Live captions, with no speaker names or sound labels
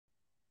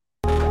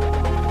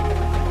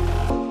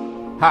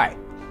Hi,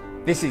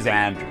 this is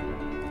Andrew,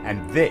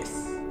 and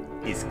this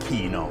is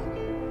Keen On,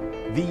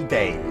 the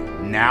daily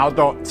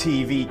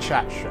now.tv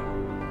chat show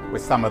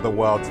with some of the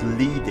world's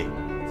leading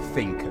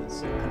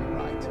thinkers and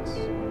writers.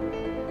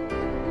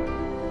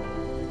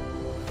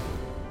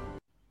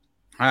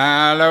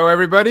 Hello,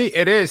 everybody.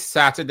 It is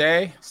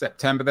Saturday,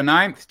 September the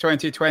 9th,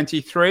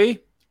 2023.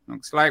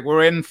 Looks like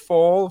we're in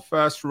fall,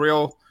 first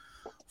real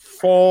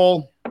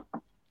fall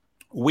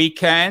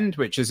weekend,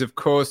 which is, of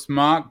course,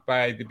 marked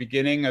by the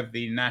beginning of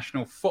the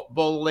National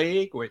Football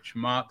League, which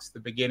marks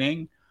the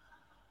beginning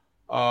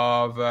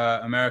of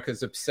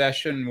America's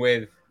obsession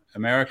with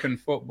American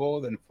football.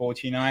 The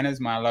 49ers,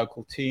 my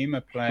local team,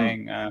 are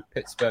playing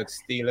Pittsburgh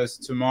Steelers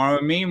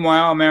tomorrow.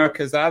 Meanwhile,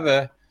 America's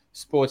other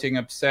sporting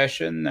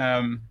obsession,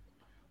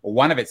 or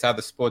one of its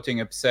other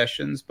sporting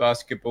obsessions,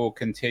 basketball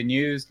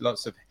continues.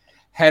 Lots of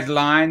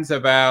headlines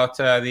about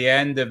the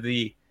end of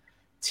the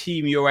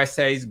Team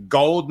USA's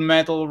gold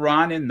medal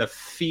run in the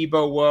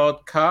FIBA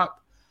World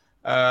Cup.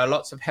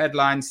 Lots of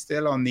headlines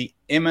still on the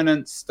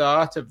imminent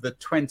start of the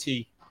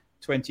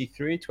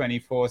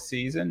 2023-24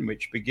 season,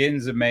 which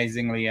begins,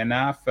 amazingly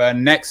enough,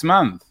 next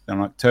month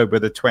on October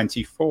the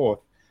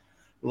 24th.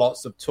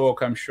 Lots of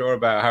talk, I'm sure,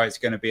 about how it's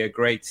going to be a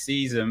great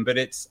season, but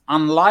it's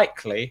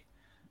unlikely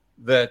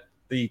that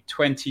the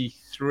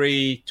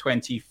 23-24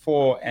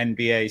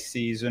 NBA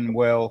season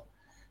will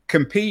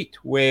compete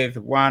with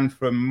one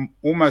from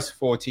almost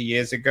 40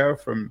 years ago,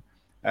 from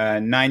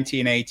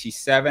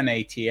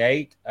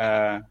 1987-88,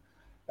 a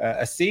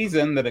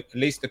season that, at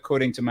least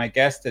according to my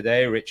guest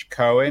today, Rich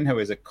Cohen, who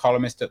is a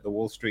columnist at the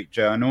Wall Street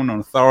Journal, an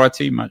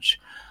authority, much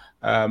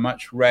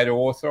read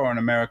author on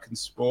American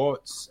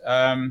sports,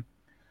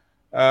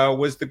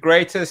 was the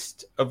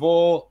greatest of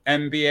all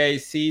NBA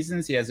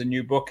seasons. He has a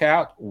new book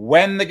out,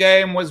 When the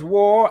Game Was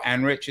War,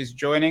 and Rich is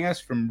joining us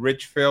from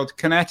Ridgefield,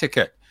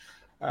 Connecticut.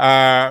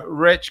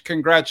 Rich,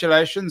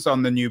 congratulations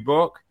on the new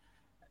book.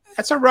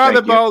 That's a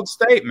rather bold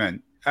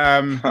statement.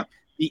 The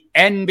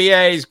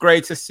NBA's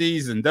greatest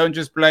season. Don't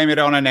just blame it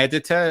on an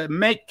editor.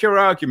 Make your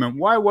argument.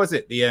 Why was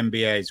it the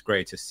NBA's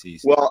greatest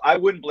season? Well, I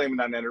wouldn't blame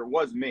it on an editor. It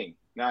was me,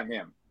 not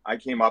him. I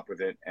came up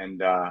with it,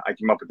 and I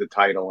came up with the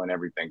title and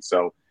everything.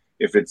 So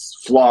if it's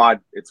flawed,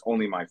 it's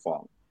only my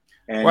fault.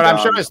 And, well, I'm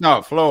sure it's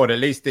not flawed, at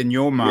least in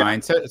your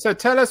mind. Yeah. So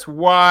tell us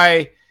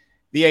why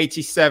the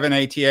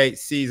 87-88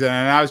 season,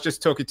 and I was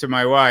just talking to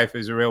my wife,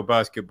 who's a real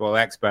basketball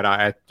expert.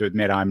 I have to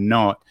admit I'm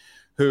not.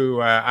 Who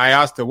I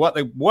asked her what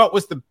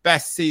was the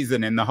best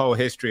season in the whole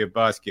history of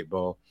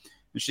basketball,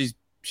 and she's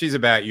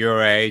about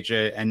your age,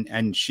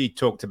 and she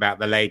talked about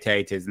the late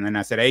 80s, and then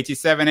I said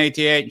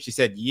 87-88, and she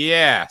said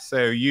yeah.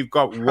 So you've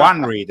got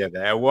one reader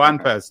there, one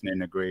person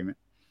in agreement.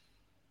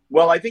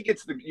 Well, I think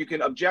you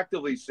can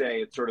objectively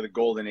say it's sort of the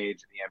golden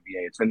age of the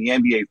NBA. It's when the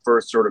NBA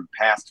first sort of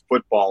passed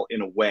football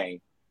in a way,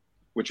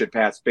 which had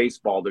passed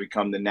baseball to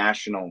become the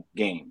national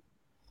game.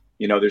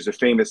 You know, there's a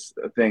famous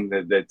thing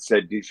that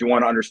said, if you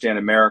want to understand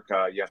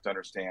America, you have to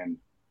understand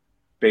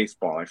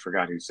baseball. I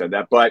forgot who said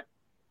that, but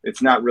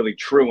it's not really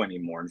true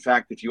anymore. In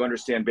fact, if you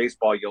understand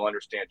baseball, you'll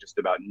understand just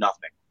about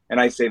nothing. And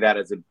I say that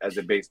as a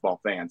baseball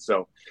fan.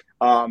 So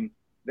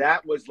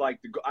that was like,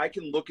 I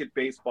can look at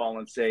baseball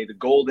and say the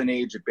golden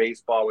age of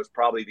baseball was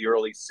probably the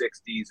early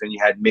 60s, and you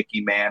had Mickey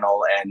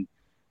Mantle and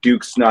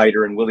Duke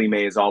Snyder and Willie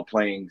Mays all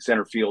playing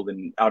center field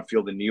and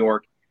outfield in New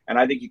York. And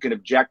I think you can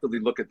objectively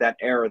look at that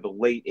era, the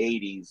late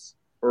 80s,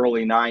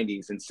 early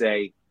 90s, and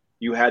say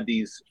you had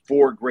these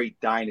four great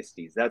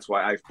dynasties. That's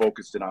why I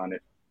focused it on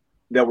it,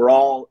 that were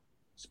all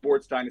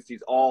sports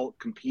dynasties, all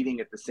competing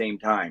at the same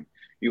time.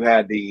 You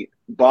had the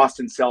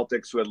Boston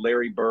Celtics, who had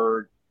Larry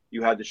Bird.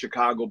 You had the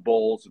Chicago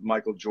Bulls with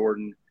Michael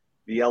Jordan,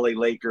 the LA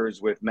Lakers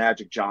with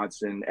Magic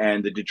Johnson,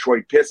 and the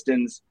Detroit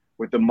Pistons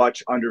with the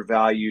much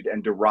undervalued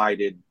and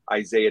derided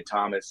Isaiah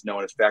Thomas,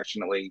 known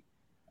affectionately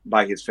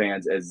by his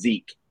fans as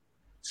Zeke.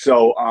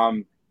 So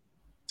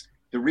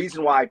the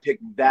reason why I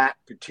picked that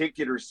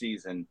particular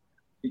season,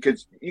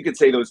 because you could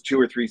say those 2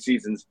 or 3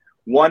 seasons,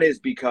 one is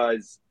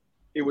because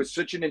it was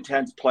such an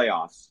intense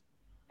playoffs,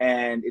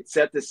 and it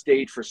set the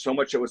stage for so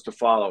much that was to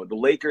follow. The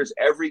Lakers,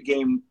 every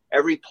game,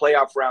 every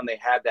playoff round they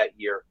had that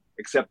year,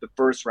 except the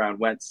first round,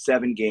 went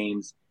 7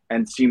 games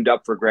and seemed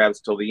up for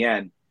grabs till the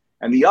end.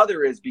 And the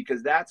other is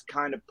because that's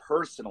kind of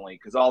personally,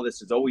 because all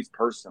this is always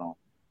personal,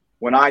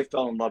 when I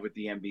fell in love with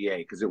the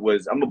NBA, because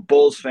I'm a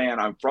Bulls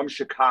fan. I'm from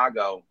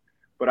Chicago,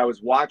 but I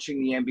was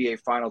watching the NBA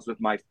Finals with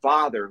my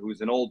father,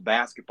 who's an old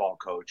basketball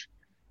coach.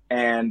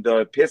 And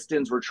the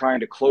Pistons were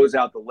trying to close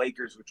out the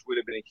Lakers, which would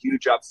have been a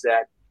huge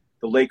upset.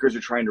 The Lakers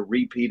are trying to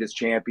repeat as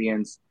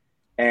champions.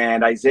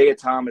 And Isaiah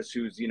Thomas,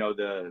 who's,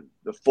 the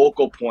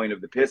focal point of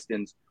the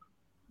Pistons,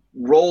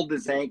 rolled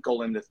his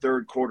ankle in the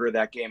third quarter of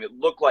that game. It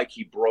looked like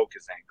he broke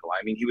his ankle.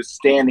 I mean, he was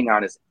standing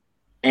on his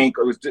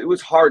ankle. It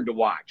was hard to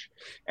watch.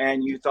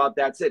 And you thought,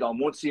 that's it. I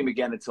won't see him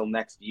again until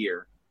next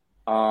year.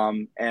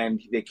 And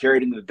they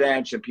carried him to the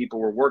bench, and people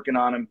were working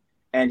on him.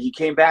 And he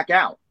came back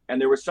out. And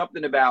there was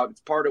something about,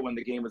 it's part of When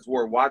the Game Was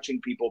War, watching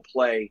people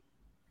play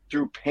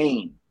through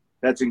pain.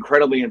 That's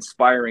incredibly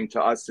inspiring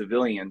to us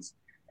civilians.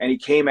 And he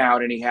came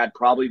out and he had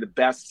probably the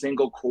best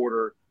single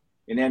quarter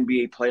in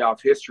NBA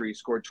playoff history. He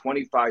scored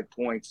 25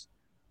 points,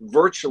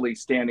 virtually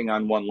standing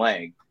on one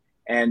leg.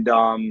 And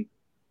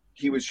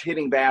he was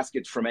hitting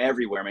baskets from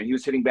everywhere, man. He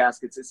was hitting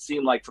baskets, it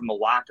seemed like, from the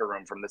locker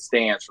room, from the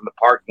stands, from the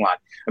parking lot.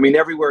 I mean,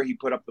 everywhere he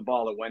put up the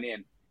ball, it went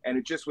in. And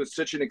it just was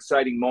such an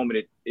exciting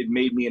moment. It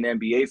made me an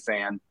NBA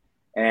fan.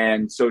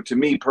 And so to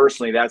me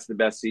personally, that's the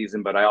best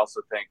season. But I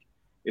also think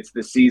it's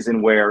the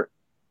season where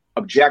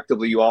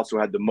objectively you also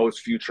had the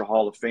most future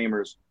Hall of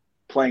Famers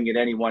playing at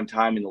any one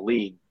time in the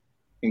league,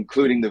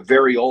 including the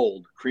very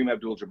old Kareem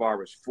Abdul-Jabbar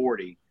was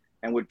 40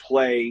 and had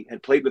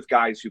played with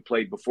guys who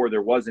played before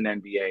there was an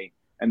NBA,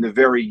 and the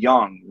very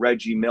young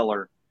Reggie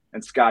Miller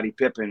and Scottie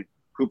Pippen,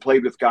 who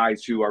played with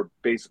guys who are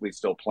basically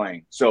still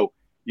playing. So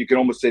you can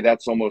almost say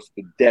that's almost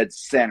the dead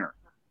center.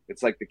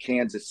 It's like the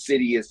Kansas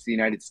City is to the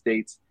United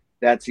States.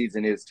 That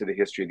season is to the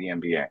history of the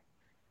NBA.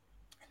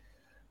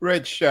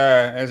 Rich,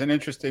 as an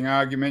interesting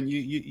argument,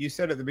 you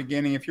said at the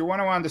beginning, if you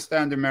want to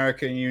understand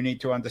America, you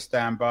need to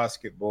understand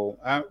basketball.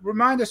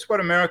 Remind us what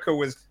America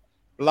was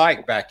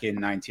like back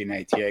in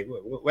 1988.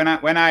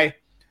 When I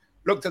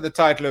looked at the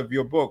title of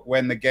your book,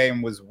 When the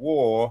Game Was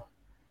War,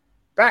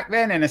 back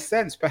then, in a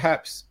sense,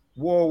 perhaps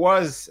war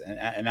was,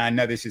 and I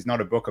know this is not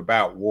a book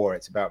about war,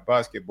 it's about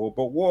basketball,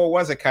 but war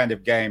was a kind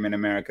of game in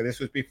America. This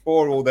was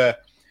before all the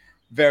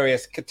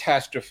various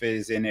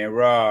catastrophes in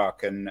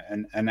Iraq and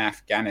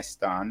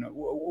Afghanistan.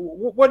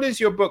 What does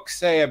your book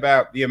say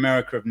about the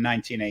America of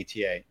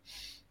 1988?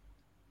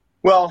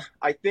 Well,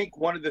 I think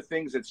one of the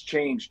things that's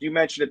changed, you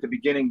mentioned at the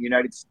beginning,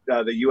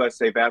 the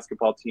USA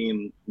basketball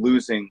team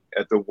losing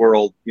at the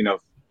World,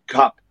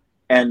 Cup.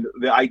 And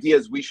the idea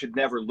is we should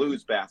never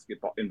lose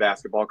basketball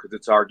because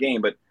it's our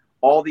game. But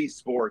all these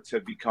sports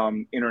have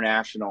become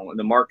international and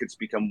the market's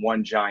become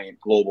one giant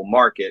global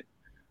market,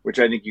 which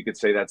I think you could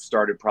say that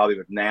started probably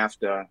with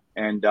NAFTA.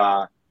 And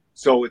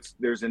so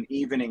there's an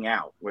evening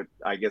out, what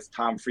I guess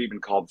Tom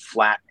Friedman called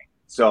flattening.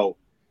 So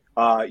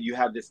you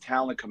have this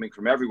talent coming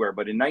from everywhere.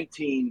 But in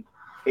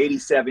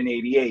 1987,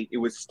 88, it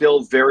was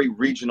still very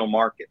regional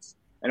markets.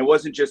 And it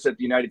wasn't just that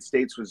the United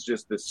States was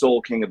just the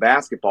sole king of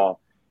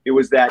basketball. It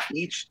was that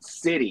each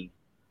city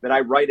that I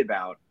write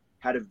about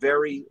had a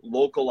very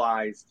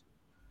localized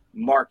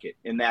market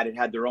in that it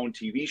had their own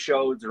TV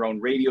shows, their own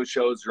radio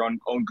shows, their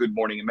own Good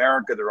Morning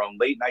America, their own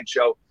late night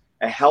show,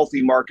 a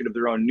healthy market of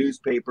their own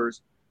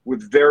newspapers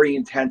with very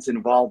intense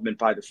involvement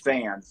by the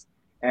fans.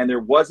 And there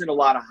wasn't a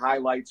lot of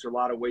highlights or a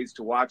lot of ways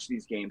to watch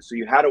these games. So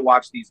you had to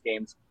watch these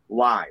games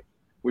live,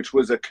 which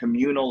was a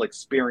communal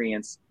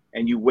experience.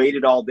 And you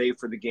waited all day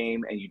for the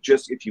game. And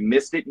if you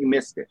missed it, you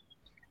missed it.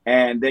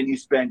 And then you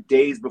spent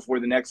days before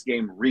the next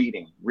game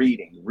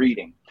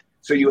reading.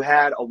 So you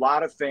had a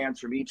lot of fans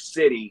from each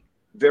city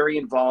very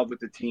involved with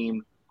the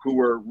team who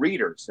were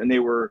readers, and they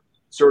were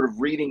sort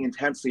of reading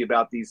intensely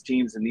about these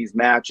teams and these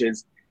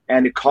matches.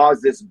 And it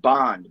caused this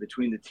bond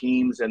between the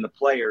teams and the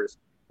players.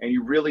 And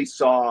you really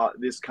saw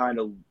this kind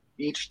of,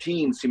 each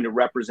team seemed to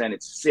represent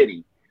its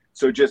city.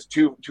 So just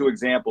two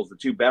examples, the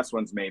two best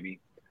ones maybe.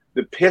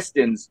 The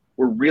Pistons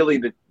were really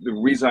the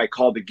reason I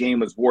called the game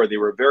was war. They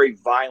were a very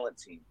violent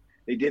team.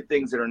 They did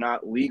things that are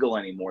not legal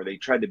anymore. They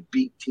tried to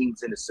beat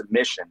teams into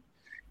submission.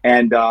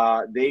 And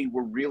they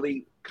were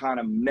really kind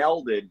of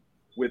melded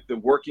with the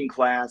working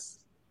class,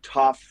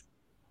 tough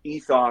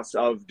ethos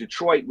of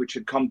Detroit, which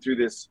had come through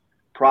this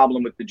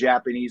problem with the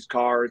Japanese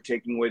car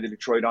taking away the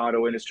Detroit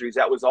auto industries.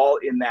 That was all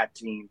in that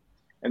team.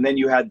 And then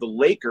you had the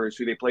Lakers,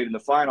 who they played in the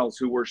finals,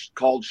 who were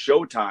called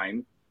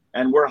Showtime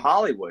and were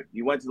Hollywood.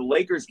 You went to the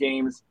Lakers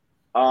games,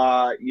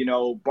 Barbra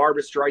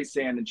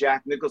Streisand and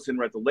Jack Nicholson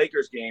were at the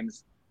Lakers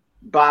games.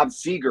 Bob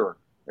Seger,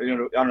 I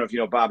don't know if you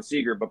know Bob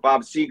Seger, but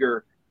Bob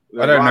Seger,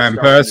 I don't know him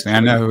personally.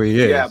 I know who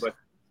he is. Yeah, but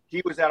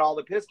he was at all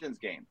the Pistons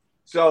games.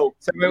 So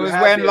it was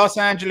when Los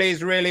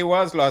Angeles really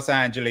was Los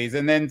Angeles,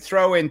 and then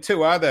throw in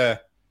two other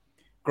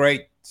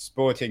great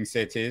sporting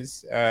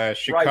cities,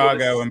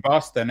 Chicago and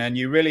Boston, and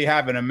you really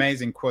have an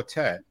amazing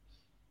quartet.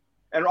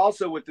 And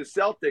also with the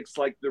Celtics,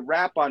 like the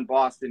rap on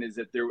Boston is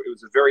that it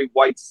was a very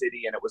white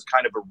city and it was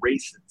kind of a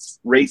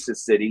racist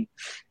city.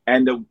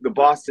 And the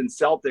Boston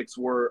Celtics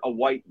were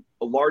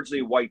a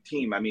largely white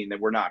team. I mean, they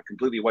were not a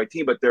completely white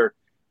team, but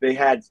they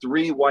had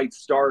three white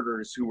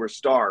starters who were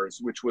stars,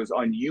 which was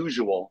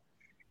unusual.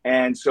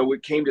 And so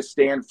it came to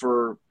stand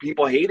for,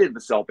 people hated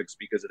the Celtics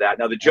because of that.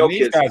 Now the joke is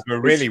these guys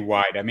were really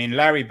white. I mean,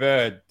 Larry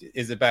Bird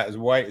is about as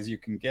white as you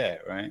can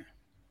get, right?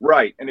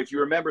 Right. And if you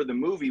remember the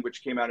movie,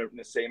 which came out in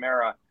the same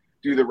era,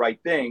 Do the Right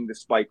Thing, the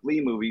Spike Lee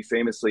movie,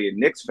 famously a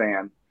Knicks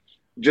fan,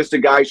 just a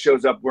guy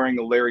shows up wearing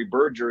a Larry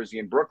Bird jersey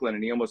in Brooklyn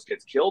and he almost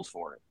gets killed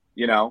for it.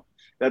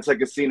 That's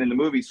like a scene in the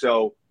movie.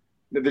 So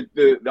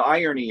the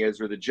irony is,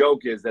 or the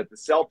joke is, that the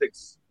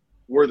Celtics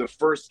were the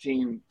first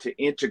team to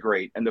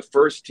integrate and the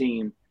first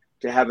team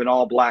to have an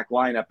all-black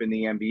lineup in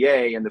the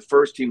NBA, and the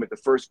first team with the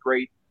first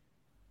great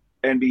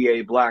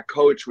NBA black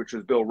coach, which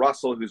was Bill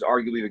Russell, who's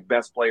arguably the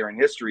best player in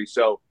history.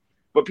 So,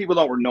 but people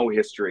don't know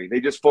history. They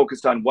just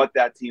focused on what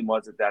that team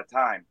was at that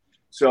time.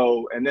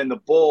 So, and then the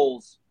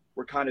Bulls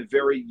were kind of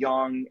very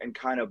young and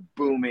kind of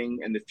booming,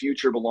 and the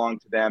future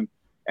belonged to them.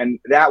 And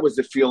that was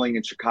the feeling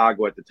in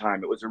Chicago at the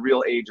time. It was a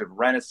real age of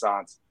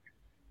renaissance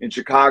in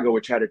Chicago,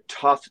 which had a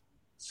tough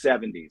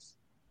 70s,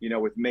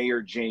 with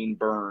Mayor Jane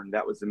Byrne.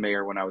 That was the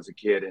mayor when I was a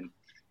kid, and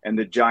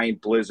the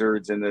giant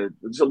blizzards, and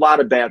there's a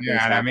lot of bad things.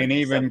 Yeah, and I mean,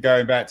 even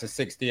going back to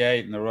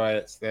 68 and the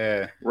riots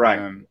there.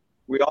 Right.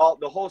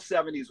 The whole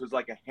 70s was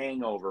like a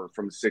hangover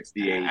from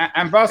 68.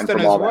 And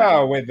Boston as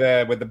well, with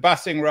the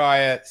busing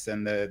riots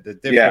and the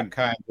different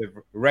kinds of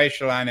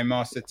racial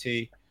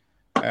animosity.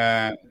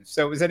 So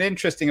it was a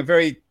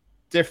very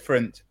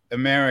different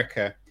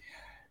America.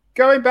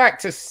 Going back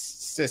to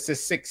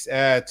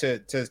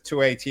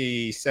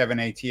 87,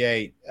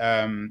 88,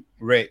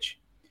 Rich,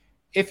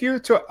 if you were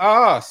to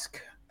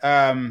ask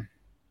a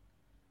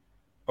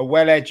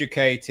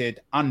well-educated,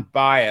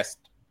 unbiased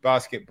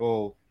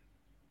basketball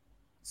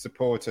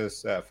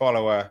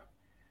follower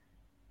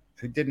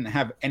who didn't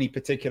have any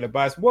particular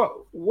bias,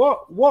 what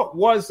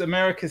was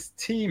America's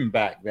team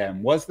back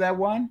then? Was there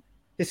one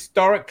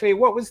historically?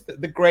 What was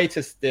the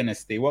greatest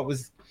dynasty?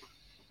 Was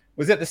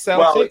it the Celtics?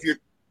 Well, if you're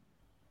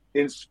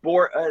in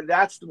sport,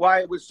 that's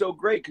why it was so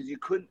great, because you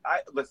couldn't.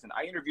 I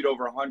interviewed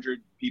over 100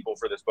 people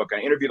for this book. I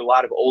interviewed a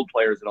lot of old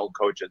players and old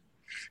coaches,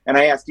 and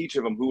I asked each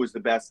of them who was the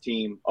best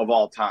team of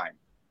all time,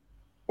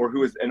 or who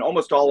was, and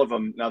almost all of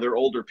them, now they're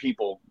older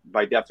people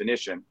by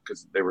definition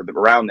because they were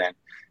around then,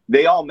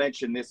 they all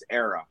mentioned this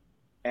era,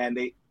 and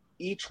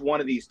each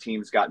one of these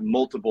teams got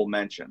multiple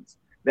mentions.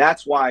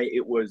 That's why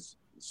it was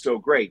so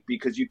great,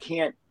 because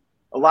a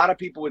lot of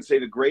people would say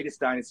the greatest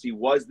dynasty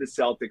was the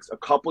Celtics a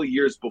couple of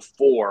years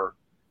before,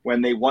 when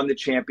they won the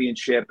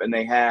championship and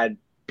they had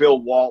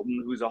Bill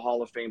Walton, who's a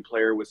Hall of Fame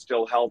player, was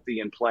still healthy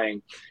and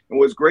playing. And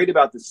what's great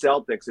about the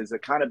Celtics is the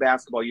kind of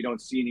basketball you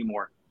don't see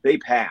anymore. They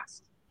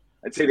passed.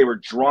 I'd say they were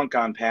drunk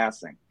on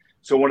passing.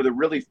 So one of the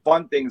really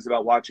fun things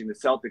about watching the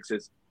Celtics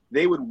is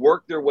they would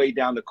work their way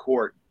down the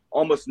court,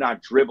 almost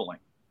not dribbling,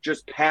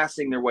 just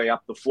passing their way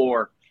up the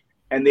floor.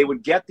 And they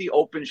would get the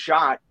open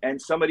shot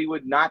and somebody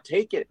would not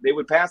take it. They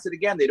would pass it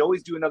again. They'd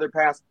always do another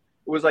pass.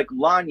 It was like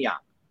lagniappe,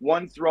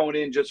 one thrown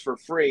in just for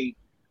free.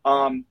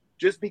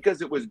 Just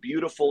because it was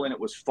beautiful and it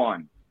was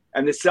fun.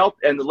 And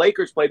the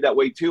Lakers played that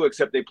way too,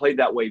 except they played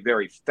that way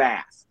very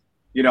fast,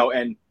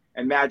 and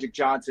Magic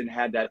Johnson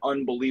had that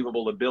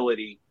unbelievable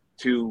ability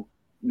to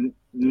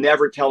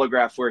never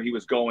telegraph where he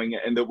was going.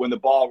 And when the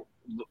ball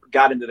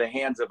got into the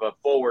hands of a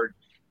forward,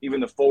 even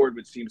the forward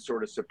would seem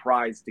sort of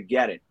surprised to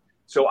get it.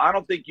 So I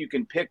don't think you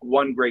can pick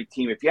one great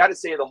team. If you had to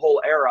say the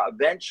whole era,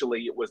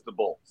 eventually it was the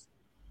Bulls.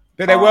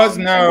 But there was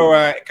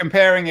no,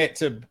 comparing it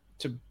to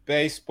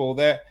baseball,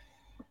 there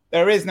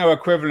is no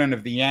equivalent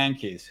of the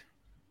Yankees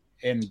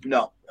in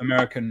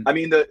American. I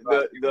mean, the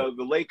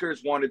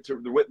Lakers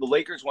the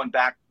Lakers won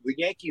back. The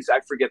Yankees, I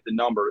forget the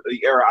number.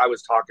 The era I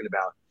was talking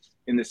about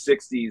in the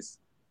 60s,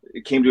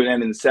 it came to an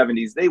end in the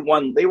 70s. They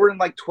won. They were in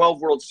like 12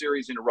 World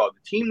Series in a row.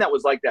 The team that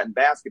was like that in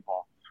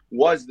basketball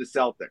was the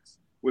Celtics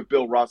with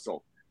Bill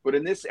Russell. But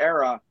in this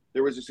era,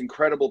 there was this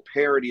incredible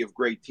parity of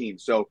great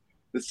teams. So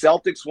the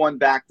Celtics won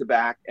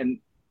back-to-back, and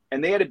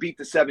they had to beat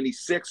the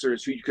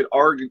 76ers, who you could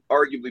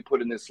arguably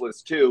put in this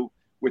list too,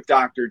 with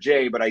Dr.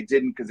 J, but I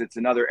didn't because it's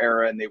another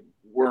era and they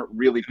weren't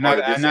really part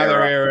of this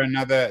era.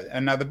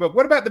 Another book.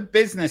 What about the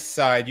business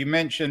side? You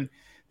mentioned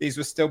these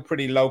were still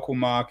pretty local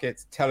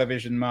markets,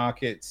 television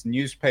markets,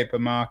 newspaper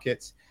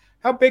markets.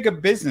 How big a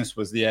business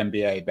was the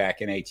NBA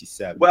back in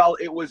 '87? Well,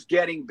 it was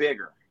getting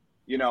bigger.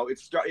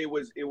 It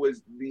was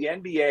the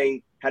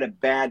NBA had a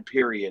bad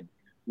period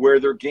where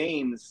their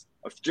games,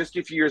 just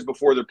a few years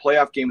before, their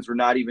playoff games were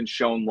not even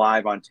shown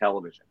live on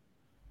television.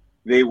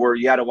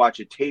 You had to watch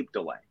a tape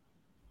delay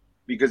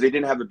because they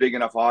didn't have a big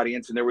enough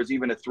audience. And there was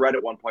even a threat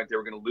at one point they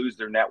were going to lose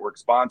their network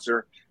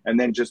sponsor and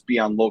then just be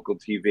on local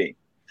TV.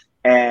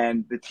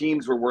 And the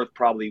teams were worth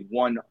probably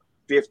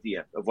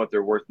 1/50th of what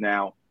they're worth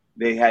now.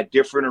 They had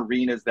different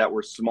arenas that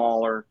were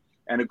smaller.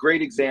 And a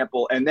great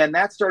example, and then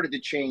that started to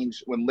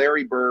change when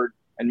Larry Bird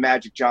and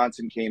Magic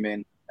Johnson came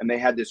in, and they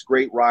had this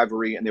great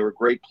rivalry, and they were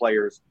great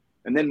players.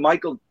 And then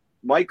Michael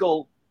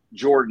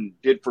Jordan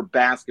did for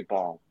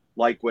basketball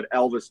like what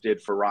Elvis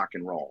did for rock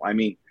and roll. I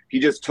mean, he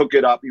just took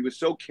it up. He was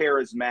so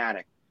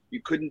charismatic. You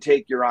couldn't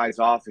take your eyes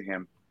off of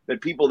him, that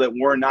people that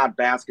were not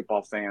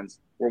basketball fans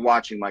were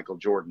watching Michael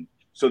Jordan.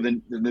 So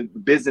then the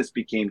business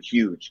became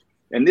huge.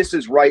 And this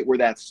is right where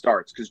that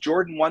starts, because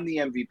Jordan won the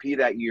MVP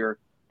that year,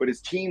 but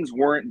his teams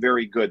weren't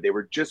very good. They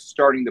were just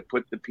starting to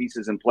put the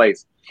pieces in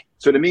place.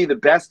 So to me, the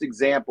best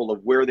example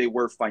of where they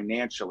were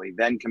financially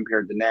then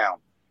compared to now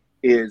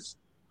is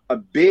a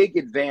big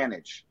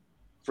advantage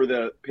for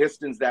the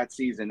Pistons that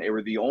season. They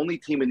were the only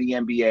team in the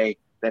NBA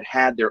that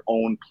had their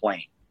own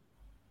plane.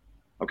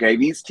 Okay,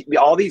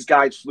 all these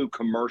guys flew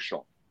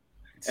commercial.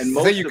 And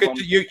most so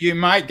you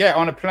might get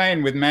on a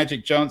plane with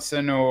Magic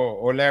Johnson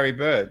or Larry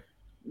Bird.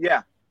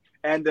 Yeah,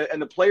 and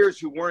the players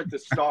who weren't the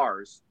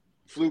stars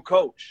flew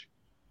coach.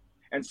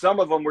 And some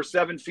of them were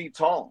 7 feet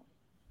tall.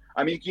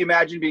 I mean, can you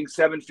imagine being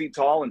 7 feet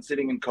tall and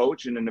sitting in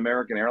coach in an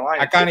American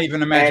airline? I can't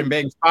even imagine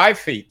being 5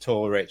 feet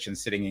tall, Rich, and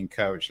sitting in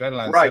coach, let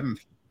alone 7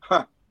 feet.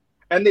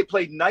 And they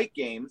played night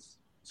games,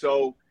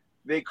 so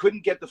they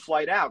couldn't get the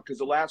flight out because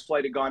the last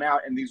flight had gone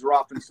out, and these were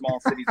often small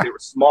cities. They were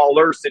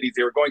smaller cities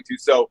they were going to.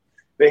 So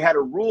they had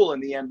a rule in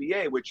the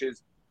NBA, which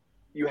is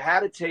you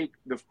had to take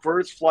the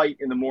first flight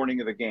in the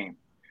morning of the game.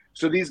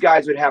 So these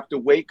guys would have to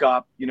wake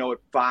up, at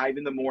 5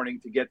 in the morning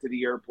to get to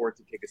the airport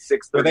to take a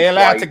 6:30 Were they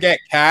allowed flight. to get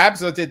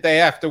cabs, or did they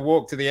have to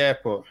walk to the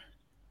airport?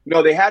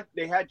 No, they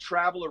had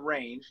travel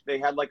arranged. They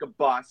had like a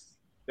bus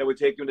that would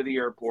take them to the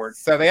airport.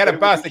 So they had a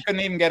bus. They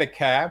couldn't even get a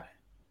cab.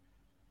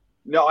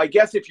 No, I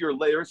guess if you're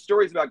late, there's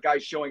stories about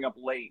guys showing up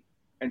late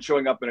and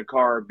showing up in a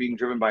car being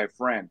driven by a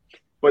friend.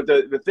 But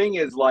the thing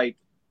is, like,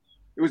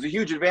 it was a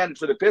huge advantage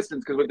for the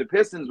Pistons because what the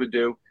Pistons would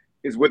do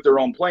is with their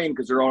own plane,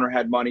 because their owner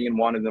had money and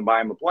wanted them to buy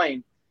them a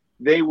plane,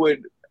 they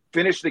would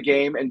finish the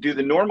game and do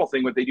the normal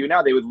thing. What they do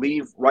now, they would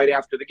leave right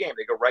after the game.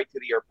 They go right to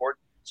the airport.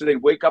 So they'd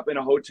wake up in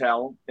a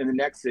hotel in the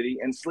next city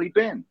and sleep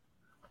in.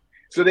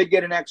 So they'd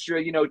get an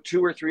extra,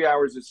 2 or 3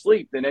 hours of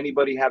sleep than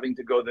anybody having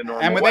to go the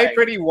normal way. And were they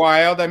pretty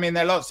wild? I mean,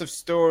 there are lots of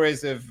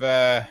stories of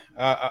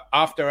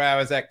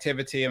after-hours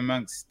activity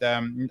amongst,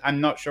 I'm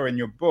not sure in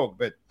your book,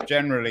 but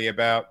generally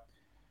about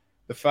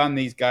the fun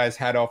these guys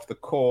had off the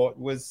court.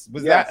 Was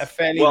that a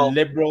fairly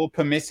liberal,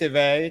 permissive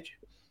age?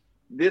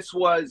 This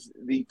was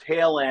the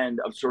tail end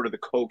of sort of the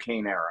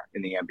cocaine era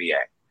in the NBA.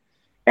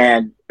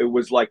 And it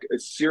was like there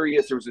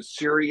was a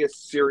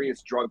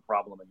serious drug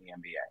problem in the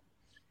NBA.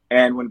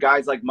 And when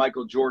guys like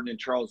Michael Jordan and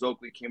Charles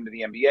Oakley came to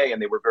the NBA,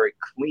 and they were very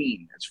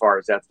clean as far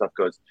as that stuff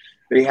goes,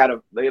 they had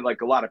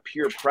like a lot of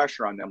peer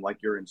pressure on them, like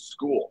you're in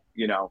school,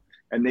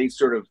 and they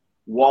sort of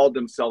walled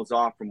themselves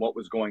off from what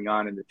was going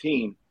on in the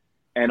team.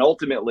 And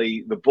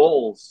ultimately, the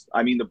Bulls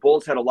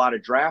had a lot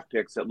of draft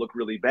picks that looked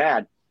really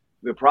bad.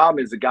 The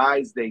problem is the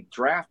guys they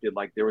drafted,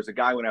 like there was a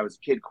guy when I was a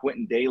kid,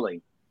 Quentin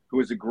Daly, who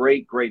was a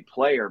great, great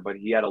player, but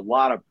he had a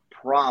lot of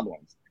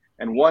problems.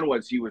 And one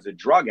was he was a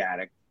drug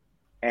addict.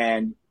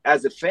 And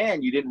as a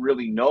fan, you didn't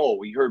really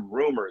know. You heard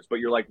rumors, but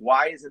you're like,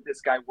 why isn't this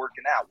guy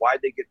working out? Why'd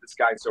they get this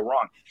guy so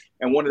wrong?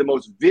 And one of the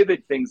most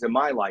vivid things in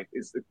my life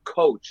is the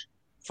coach,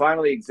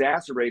 finally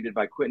exacerbated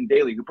by Quentin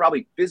Daly, who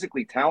probably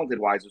physically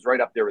talented-wise was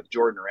right up there with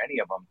Jordan or any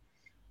of them,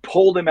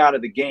 pulled him out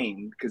of the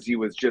game because he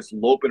was just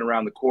loping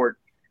around the court.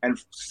 And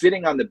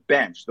sitting on the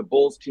bench, the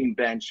Bulls team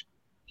bench,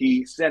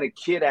 he sent a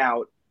kid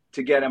out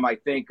to get him, I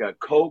think, a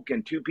Coke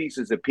and 2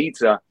 pieces of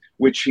pizza,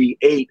 which he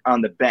ate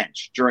on the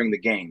bench during the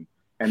game.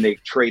 And they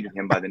traded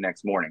him by the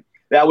next morning.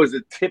 That was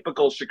a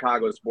typical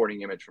Chicago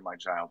sporting image from my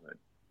childhood.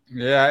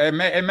 Yeah,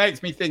 it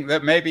makes me think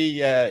that maybe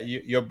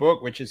your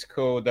book, which is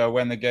called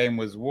When the Game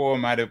Was War,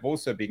 might have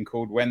also been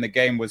called When the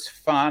Game Was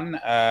Fun.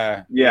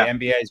 The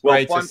NBA's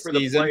greatest fun for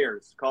season. The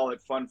players. Call it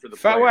fun for the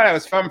players. Well, it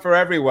was fun for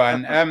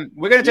everyone.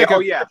 We're going to take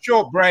a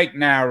short break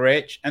now,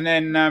 Rich, and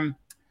then we're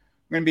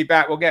going to be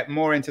back. We'll get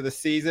more into the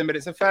season, but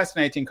it's a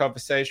fascinating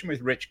conversation with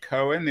Rich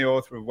Cohen, the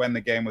author of When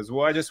the Game Was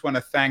War. I just want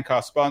to thank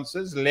our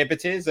sponsors,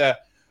 Liberties,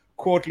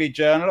 Quarterly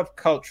Journal of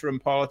Culture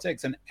and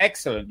Politics, an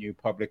excellent new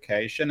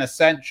publication,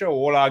 essential.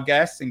 All our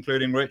guests,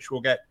 including Rich,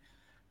 will get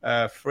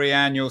free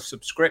annual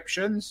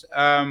subscriptions.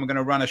 We're going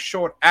to run a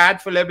short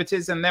ad for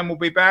Liberties, and then we'll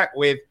be back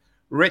with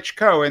Rich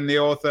Cohen, the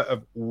author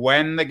of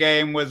When the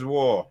Game Was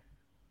War.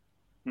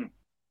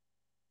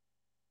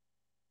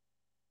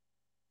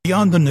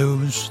 Beyond the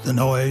news, the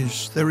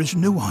noise, there is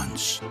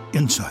nuance,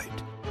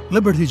 insight.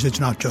 Liberties is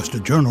not just a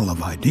journal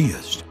of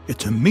ideas.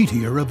 It's a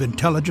meteor of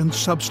intelligent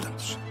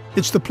substance.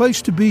 It's the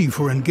place to be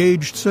for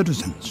engaged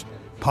citizens.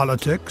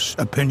 Politics,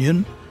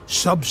 opinion,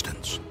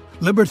 substance.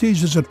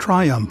 Liberties is a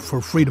triumph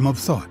for freedom of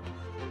thought.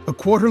 A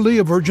quarterly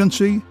of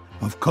urgency,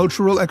 of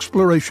cultural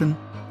exploration,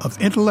 of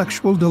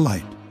intellectual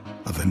delight,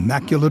 of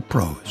immaculate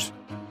prose.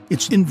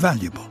 It's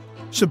invaluable.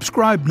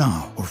 Subscribe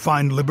now or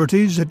find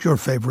Liberties at your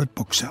favorite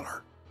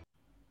bookseller.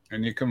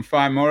 And you can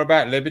find more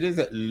about Liberties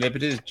at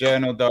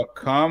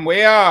libertiesjournal.com.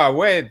 We are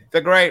with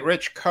the great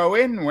Rich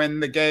Cohen,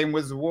 When the Game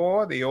Was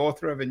War, the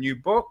author of a new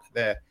book,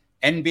 the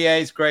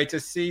NBA's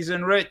greatest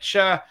season. Rich,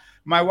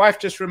 my wife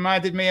just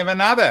reminded me of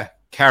another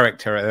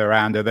character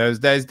around her those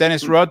days,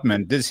 Dennis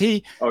Rodman. Does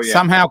he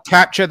somehow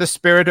capture the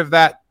spirit of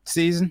that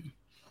season?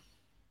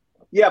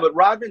 Yeah, but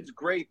Rodman's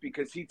great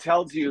because he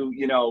tells you,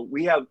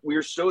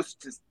 we're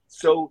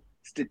so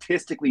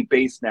statistically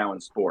based now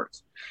in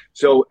sports.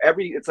 So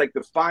it's like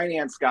the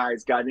finance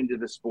guys got into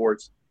the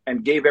sports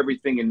and gave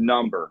everything a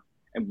number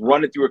and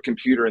run it through a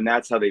computer, and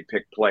that's how they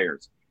pick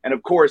players. And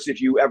of course,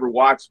 if you ever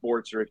watch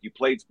sports or if you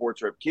played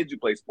sports or have kids who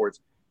play sports,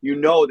 you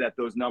know that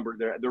those numbers,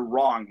 they're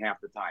wrong half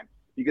the time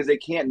because they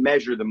can't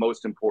measure the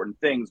most important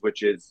things,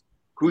 which is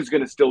who's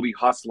going to still be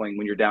hustling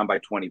when you're down by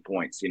 20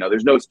 points.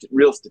 There's no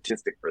real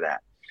statistic for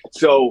that.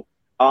 So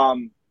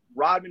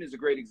Rodman is a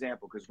great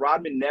example because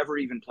Rodman never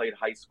even played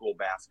high school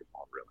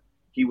basketball, really.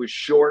 He was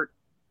short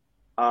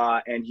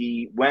and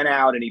he went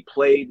out and he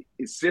played.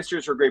 His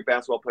sisters were great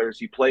basketball players.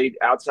 He played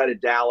outside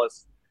of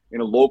Dallas in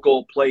a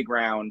local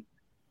playground.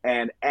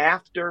 And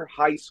after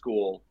high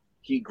school,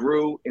 he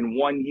grew in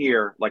 1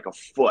 year like a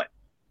foot,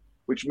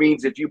 which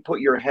means if you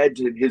put your head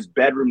to his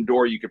bedroom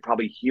door, you could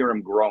probably hear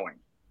him growing.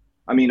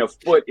 I mean, a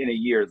foot in a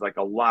year is like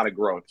a lot of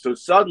growth. So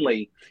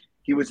suddenly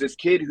he was this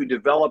kid who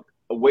developed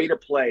a way to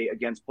play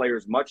against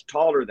players much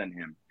taller than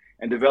him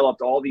and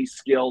developed all these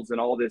skills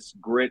and all this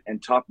grit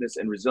and toughness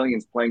and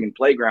resilience playing in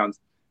playgrounds.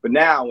 But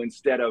now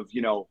instead of,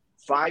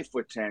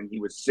 5'10", he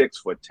was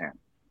 6'10".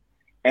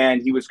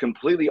 And he was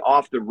completely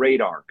off the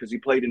radar because he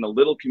played in a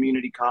little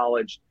community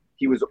college.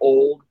 He was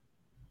old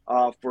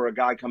for a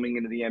guy coming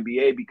into the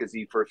NBA because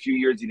for a few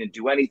years he didn't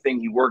do anything.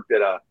 He worked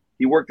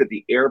at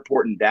the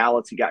airport in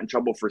Dallas. He got in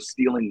trouble for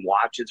stealing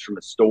watches from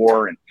a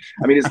store. And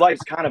I mean, his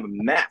life's kind of a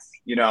mess,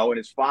 and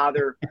his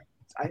father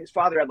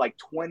had like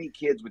 20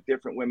 kids with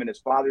different women. His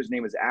father's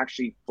name was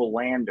actually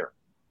Philander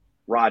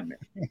Rodman,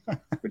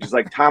 which is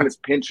like Thomas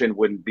Pynchon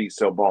wouldn't be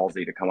so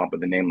ballsy to come up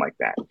with a name like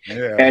that.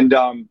 Yeah. And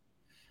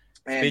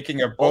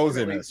speaking of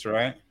ballsiness,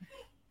 right?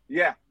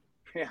 Yeah.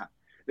 Yeah.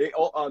 They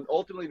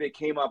ultimately they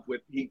came up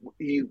with,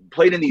 he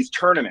played in these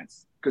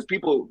tournaments because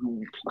people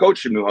who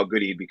coached him knew how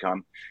good he'd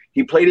become.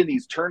 He played in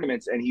these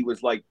tournaments and he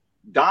was like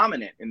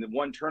dominant in the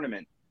one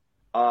tournament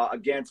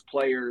against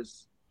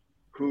players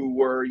who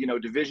were,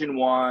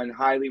 Division I,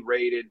 highly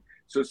rated.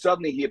 So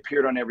suddenly he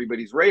appeared on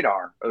everybody's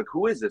radar. Like,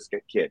 who is this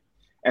kid?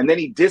 And then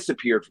he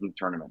disappeared from the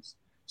tournaments.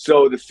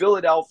 So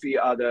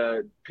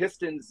the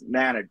Pistons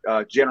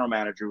general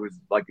manager was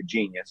like a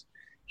genius.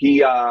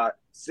 He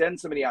sent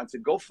somebody out and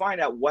said, go find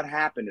out what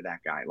happened to that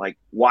guy. Like,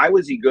 why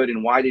was he good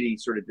and why did he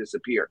sort of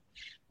disappear?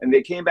 And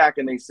they came back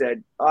and they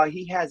said,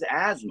 he has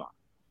asthma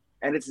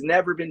and it's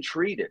never been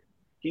treated.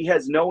 He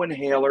has no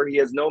inhaler. He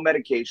has no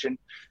medication.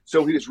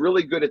 So he was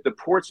really good at the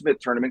Portsmouth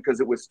tournament because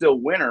it was still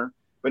winter.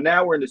 But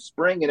now we're in the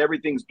spring and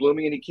everything's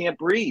blooming and he can't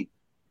breathe.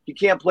 He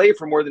can't play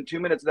for more than 2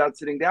 minutes without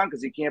sitting down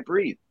because he can't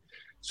breathe.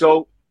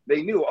 So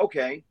they knew,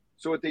 okay.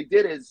 So what they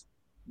did is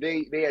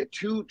they had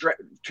two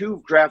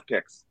draft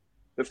picks.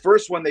 The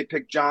first one, they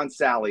picked John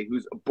Sally,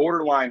 who's a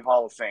borderline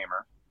Hall of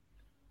Famer.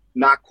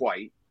 Not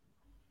quite.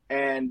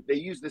 And they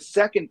used the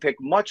second pick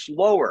much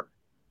lower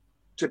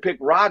to pick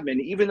Rodman,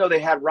 even though they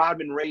had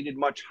Rodman rated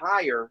much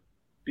higher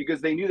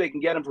because they knew they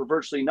can get him for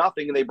virtually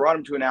nothing. And they brought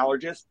him to an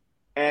allergist.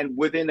 And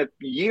within a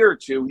year or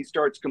two, he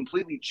starts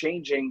completely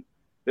changing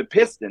the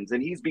Pistons.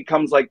 And he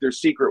becomes like their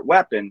secret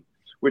weapon,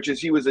 which is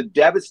he was a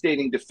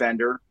devastating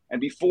defender. And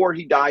before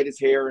he dyed his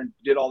hair and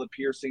did all the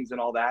piercings and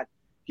all that,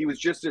 he was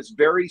just this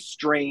very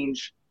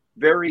strange,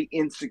 very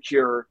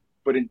insecure,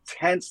 but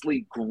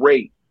intensely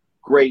great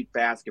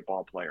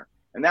basketball player.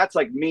 And that's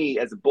like me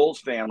as a Bulls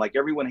fan. Like,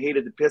 everyone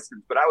hated the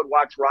Pistons, but I would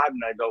watch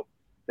Rodman and I go,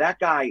 that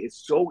guy is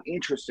so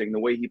interesting the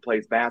way he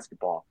plays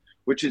basketball,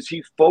 which is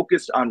he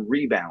focused on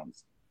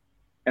rebounds.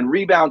 And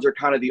rebounds are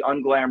kind of the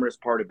unglamorous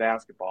part of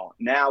basketball.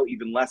 Now,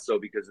 even less so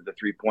because of the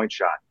three-point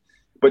shot.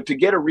 But to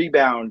get a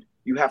rebound,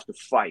 you have to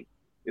fight.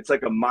 It's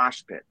like a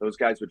mosh pit. Those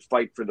guys would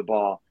fight for the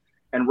ball.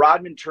 And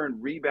Rodman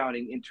turned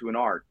rebounding into an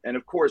art. And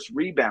of course,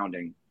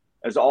 rebounding,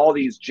 as all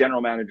these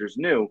general managers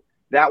knew,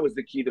 that was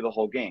the key to the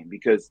whole game.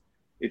 Because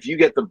if you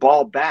get the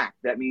ball back,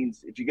 that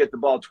means if you get the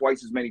ball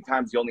twice as many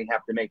times, you only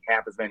have to make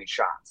half as many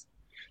shots.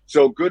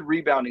 So a good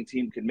rebounding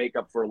team can make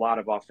up for a lot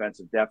of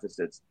offensive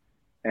deficits.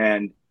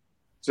 And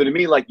so to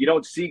me, like, you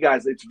don't see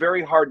guys, it's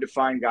very hard to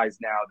find guys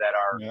now that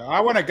are. Yeah,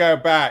 I want to go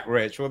back,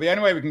 Rich. Well, the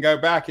only way we can go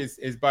back is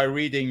by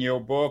reading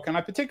your book. And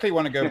I particularly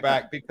want to go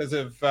back because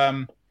of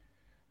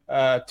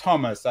Isaiah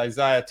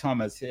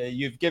Thomas.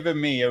 You've given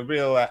me a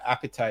real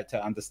appetite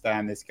to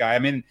understand this guy. I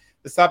mean,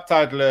 the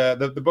subtitle,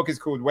 the book is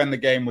called When the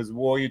Game Was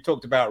War. You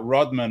talked about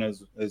Rodman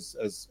as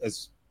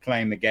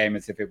playing the game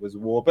as if it was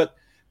war. But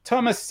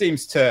Thomas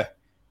seems to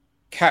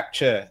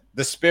capture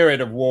the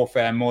spirit of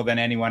warfare more than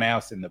anyone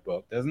else in the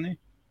book, doesn't he?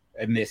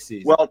 In this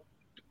season. Well,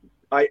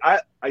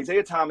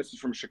 Isaiah Thomas is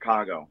from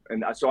Chicago,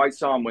 and so I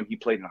saw him when he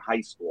played in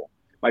high school.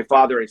 My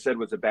father, I said,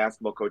 was a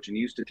basketball coach, and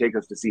he used to take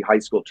us to see high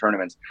school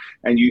tournaments,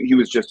 and he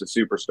was just a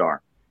superstar.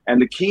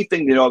 And the key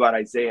thing to know about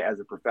Isaiah as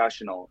a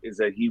professional is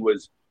that he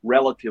was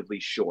relatively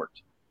short.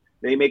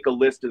 They make a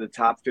list of the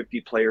top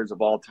 50 players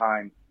of all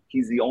time.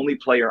 He's the only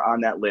player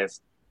on that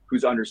list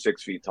who's under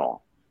 6 feet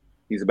tall.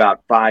 He's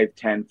about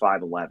 5'10",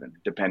 5'11",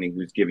 depending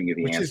who's giving you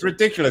the answer. Which is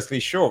ridiculously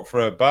short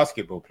for a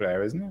basketball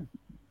player, isn't it?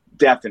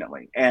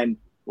 Definitely. And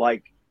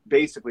like,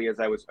 basically, as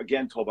I was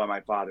again told by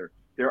my father,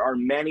 there are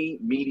many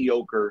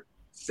mediocre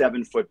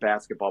 7-foot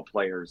basketball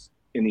players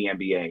in the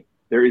NBA.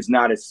 There is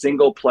not a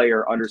single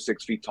player under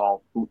 6 feet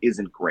tall who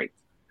isn't great.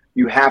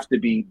 You have to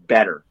be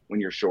better when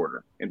you're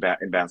shorter in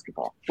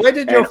basketball. Where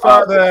did your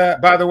father,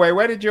 by the way,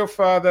 where did your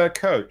father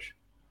coach?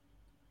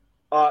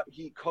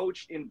 He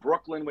coached in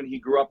Brooklyn when he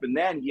grew up. And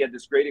then he had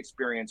this great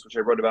experience, which I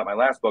wrote about in my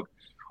last book,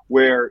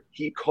 where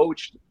he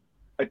coached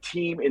a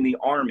team in the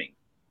Army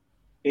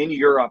in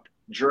Europe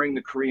during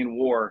the Korean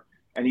War.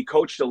 And he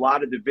coached a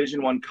lot of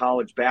Division I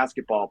college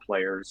basketball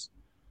players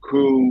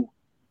who,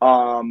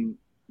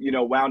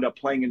 wound up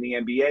playing in the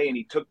NBA. And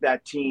he took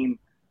that team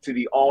to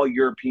the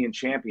All-European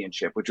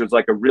Championship, which was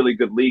like a really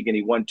good league. And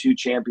he won 2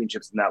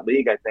 championships in that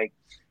league, I think.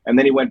 And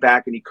then he went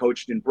back and he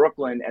coached in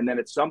Brooklyn. And then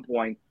at some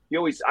point,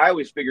 I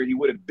always figured he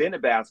would have been a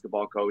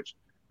basketball coach,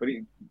 but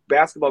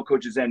basketball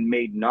coaches then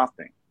made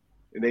nothing.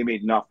 They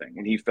made nothing.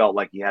 And he felt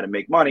like he had to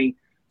make money.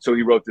 So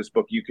he wrote this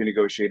book, You Can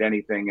Negotiate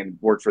Anything, and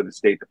worked for the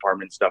State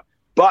Department and stuff.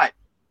 But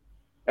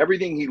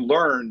everything he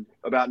learned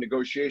about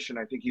negotiation,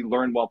 I think he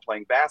learned while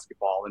playing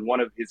basketball. And one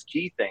of his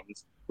key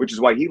things, which is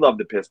why he loved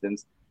the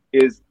Pistons,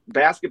 is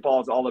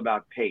basketball is all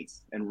about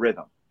pace and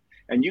rhythm.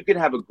 And you can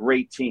have a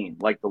great team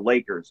like the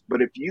Lakers,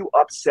 but if you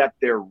upset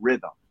their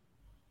rhythm,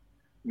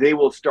 they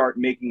will start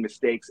making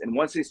mistakes. And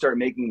once they start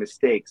making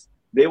mistakes,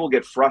 they will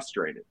get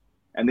frustrated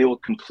and they will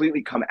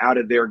completely come out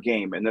of their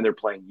game. And then they're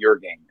playing your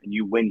game and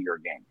you win your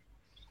game.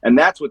 And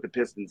that's what the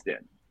Pistons did.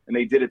 And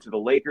they did it to the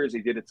Lakers.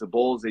 They did it to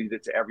Bulls. They did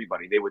it to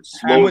everybody. They would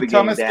slow the game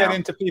down. Would Thomas get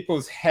into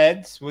people's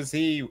heads? Was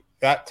he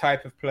that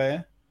type of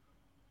player?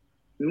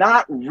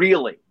 Not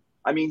really.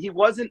 I mean, he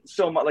wasn't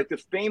so much like the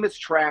famous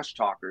trash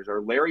talkers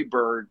are Larry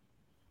Bird,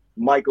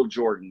 Michael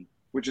Jordan,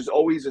 which is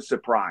always a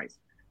surprise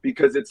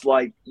because it's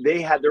like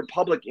they had their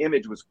public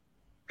image was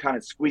kind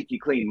of squeaky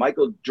clean.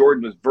 Michael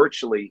Jordan was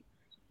virtually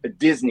a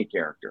Disney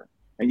character.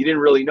 And you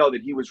didn't really know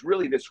that he was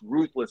really this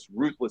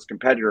ruthless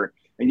competitor.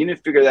 And you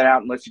didn't figure that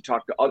out unless you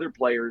talked to other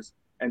players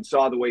and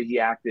saw the way he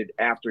acted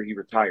after he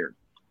retired.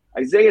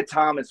 Isaiah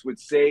Thomas would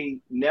say,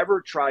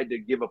 never tried to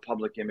give a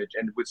public image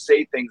and would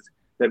say things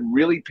that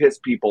really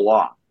pissed people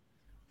off.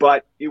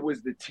 But it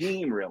was the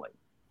team, really.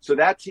 So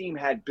that team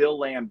had Bill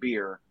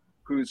Laimbeer,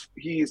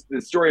 he's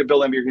the story of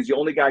Bill Laimbeer. He's the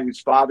only guy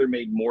whose father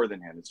made more than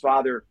him. His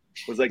father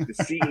was like the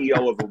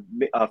CEO of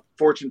a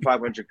Fortune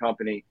 500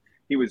 company.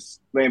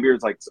 Laimbeer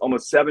was like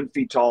almost 7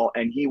 feet tall,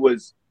 and he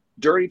was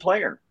a dirty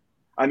player.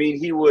 I mean,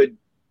 he would,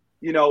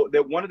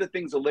 that one of the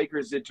things the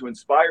Lakers did to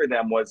inspire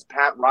them was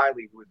Pat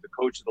Riley, who was the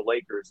coach of the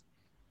Lakers,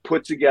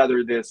 put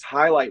together this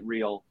highlight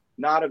reel,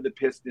 not of the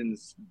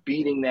Pistons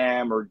beating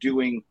them or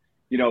doing,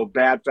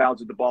 bad fouls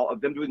with the ball,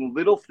 of them doing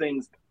little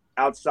things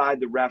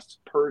outside the ref's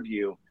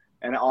purview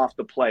and off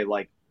the play,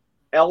 like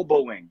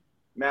elbowing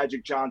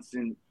Magic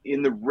Johnson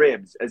in the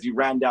ribs as he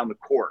ran down the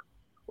court,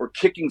 or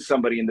kicking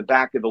somebody in the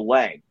back of the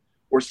leg,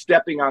 or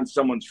stepping on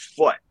someone's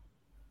foot,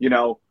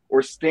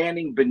 or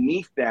standing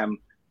beneath them.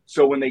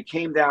 So when they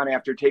came down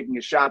after taking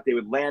a shot, they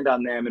would land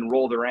on them and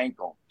roll their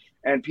ankle.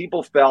 And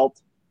people felt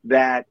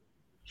that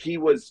he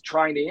was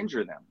trying to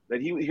injure them,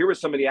 that here was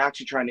somebody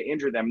actually trying to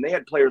injure them. And they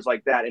had players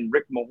like that. And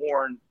Rick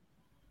Mahorn,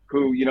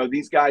 who,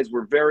 these guys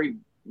were very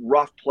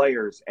rough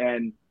players.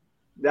 And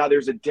now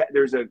there's a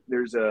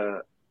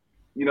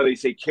they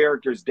say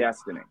character's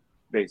destiny,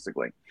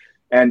 basically.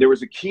 And there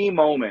was a key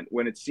moment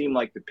when it seemed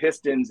like the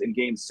Pistons in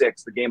Game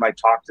 6, the game I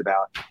talked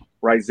about,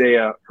 where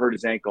Isaiah hurt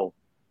his ankle,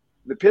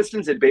 the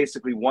Pistons had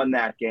basically won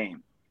that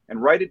game.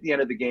 And right at the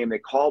end of the game, they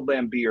called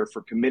Laimbeer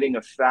for committing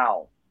a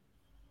foul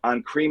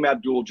on Kareem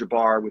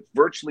Abdul-Jabbar with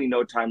virtually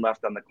no time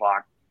left on the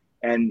clock.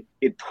 And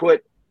it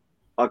put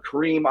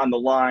Kareem on the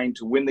line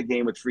to win the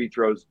game with free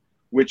throws,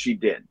 which he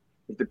did.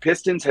 If the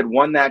Pistons had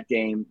won that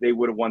game, they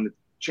would have won the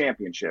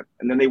championship.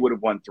 And then they would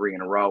have won 3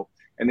 in a row.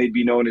 And they'd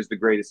be known as the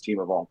greatest team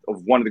of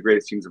one of the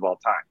greatest teams of all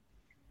time.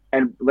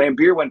 And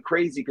Laimbeer went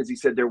crazy because he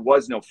said there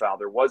was no foul.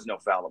 There was no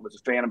foul. It was a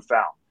phantom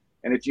foul.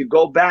 And if you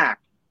go back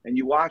and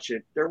you watch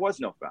it, there was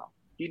no foul.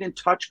 He didn't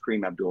touch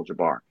Kareem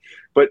Abdul-Jabbar.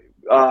 But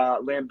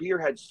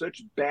Laimbeer had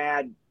such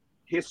bad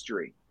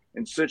history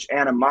and such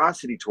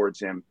animosity towards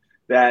him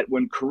that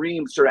when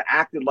Kareem sort of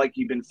acted like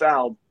he'd been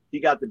fouled, he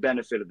got the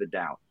benefit of the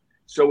doubt.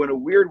 So in a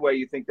weird way,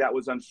 you think that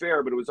was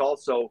unfair, but it was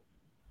also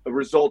a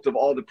result of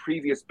all the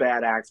previous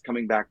bad acts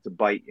coming back to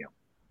bite you.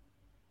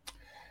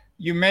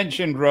 You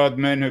mentioned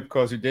Rodman, of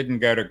course, who didn't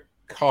go to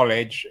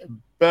college.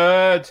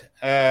 Bird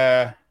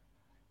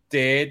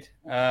did,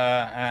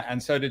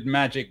 and so did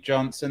Magic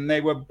Johnson. They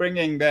were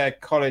bringing their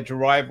college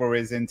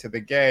rivalries into the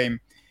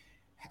game.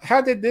 How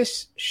did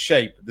this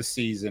shape the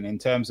season in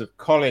terms of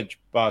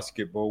college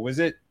basketball? Was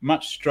it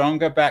much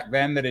stronger back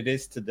then than it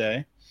is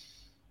today?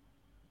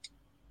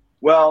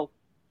 Well,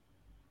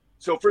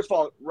 so first of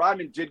all,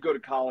 Rodman did go to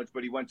college,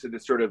 but he went to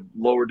this sort of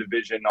lower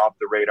division off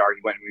the radar. He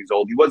went when he was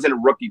old. He wasn't a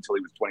rookie until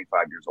he was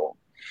 25 years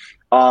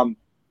old.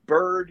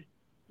 Bird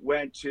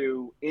went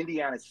to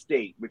Indiana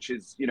State, which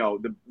is,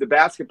 the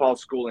basketball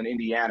school in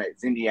Indiana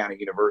is Indiana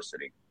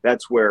University.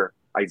 That's where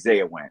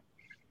Isaiah went.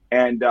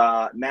 And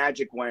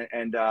Magic went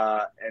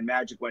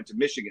to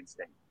Michigan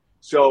State.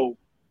 So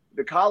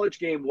the college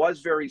game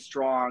was very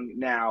strong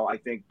now, I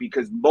think,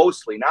 because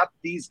mostly, not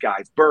these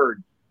guys,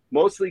 Bird,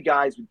 mostly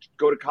guys would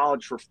go to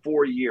college for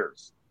 4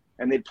 years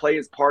and they'd play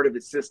as part of a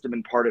system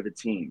and part of a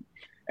team.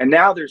 And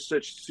now there's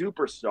such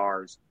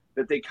superstars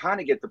that they kind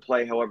of get to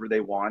play however they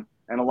want.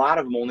 And a lot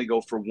of them only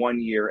go for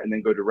 1 year and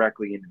then go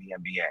directly into the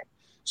NBA.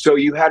 So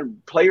you had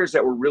players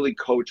that were really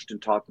coached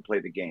and taught to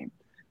play the game.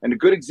 And a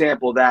good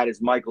example of that is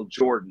Michael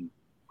Jordan,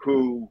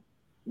 who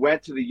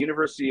went to the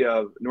University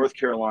of North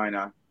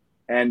Carolina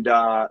and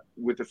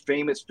with a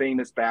famous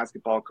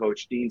basketball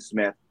coach, Dean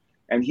Smith.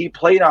 And he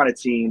played on a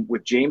team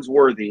with James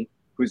Worthy,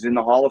 who's in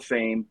the Hall of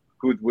Fame,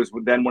 who was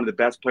then one of the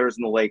best players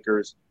in the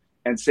Lakers,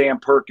 and Sam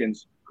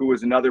Perkins, who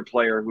was another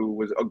player who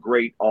was a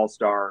great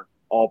all-star,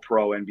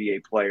 all-pro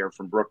NBA player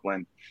from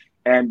Brooklyn.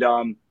 And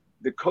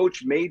the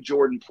coach made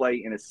Jordan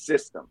play in a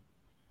system,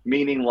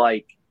 meaning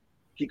like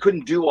he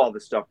couldn't do all the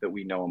stuff that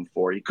we know him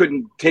for. He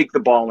couldn't take the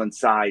ball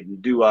inside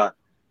and do a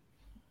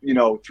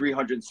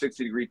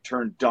 360-degree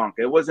turn dunk.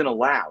 It wasn't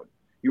allowed.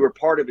 You were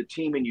part of a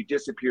team and you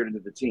disappeared into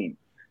the team.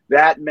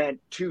 That meant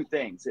two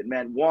things. It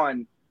meant,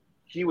 one,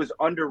 he was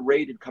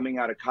underrated coming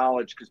out of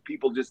college because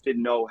people just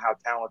didn't know how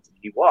talented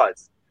he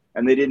was.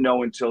 And they didn't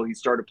know until he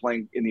started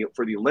playing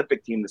for the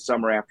Olympic team the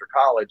summer after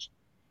college.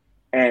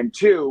 And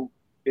two,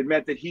 it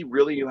meant that he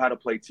really knew how to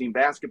play team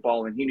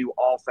basketball and he knew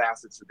all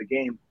facets of the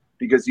game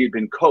because he had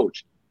been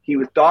coached. He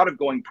was thought of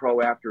going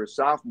pro after his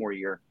sophomore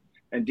year.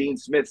 And Dean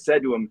Smith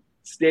said to him,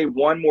 stay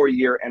one more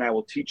year and I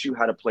will teach you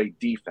how to play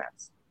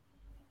defense.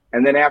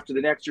 And then after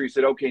the next year, he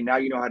said, okay, now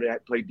you know how to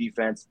play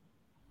defense.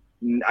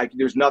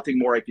 There's nothing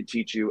more I could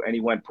teach you. And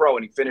he went pro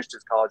and he finished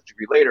his college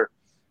degree later.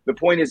 The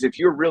point is, if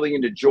you're really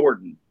into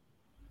Jordan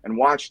and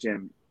watched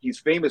him, he's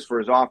famous for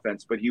his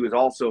offense, but he was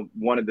also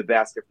one of the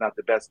best, if not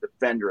the best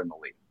defender in the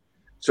league.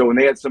 So when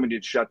they had somebody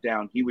to shut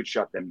down, he would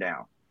shut them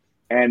down.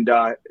 And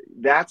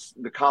that's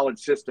the college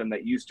system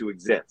that used to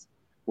exist,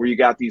 where you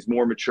got these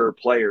more mature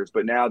players.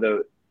 But now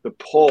the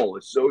pull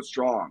is so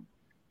strong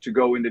to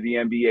go into the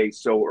NBA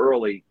so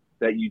early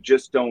that you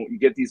just don't – you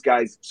get these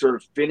guys sort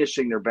of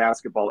finishing their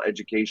basketball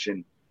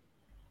education,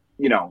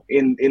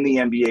 in the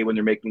NBA when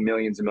they're making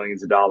millions and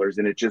millions of dollars,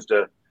 and it's just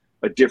a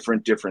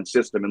different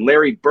system. And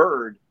Larry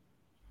Bird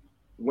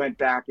went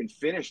back and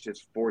finished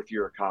his fourth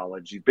year of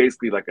college. He's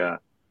basically like an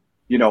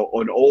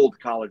old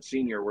college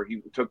senior, where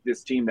he took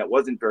this team that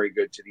wasn't very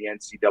good to the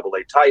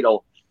NCAA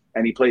title,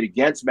 and he played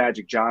against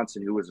Magic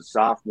Johnson, who was a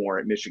sophomore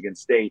at Michigan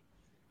State.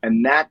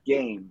 And that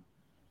game,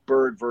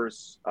 Bird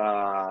versus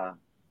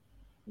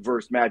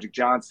Magic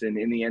Johnson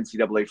in the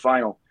NCAA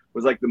final,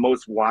 was like the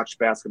most watched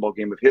basketball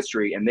game of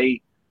history. And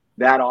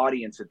that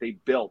audience that they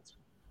built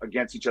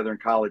against each other in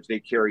college,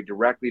 they carried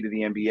directly to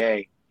the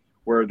NBA,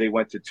 where they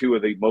went to two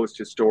of the most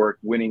historic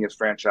winningest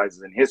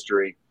franchises in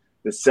history,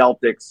 the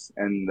Celtics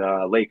and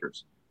the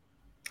Lakers.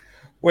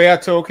 We are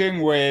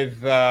talking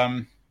with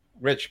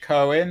Rich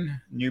Cohen,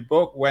 new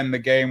book, When the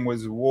Game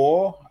Was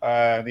War, the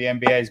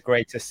NBA's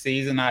greatest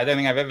season. I don't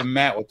think I've ever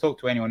met or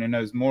talked to anyone who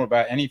knows more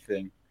about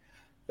anything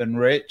than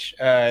Rich.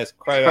 It's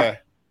quite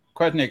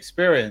an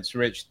experience,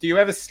 Rich. Do you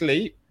ever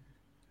sleep?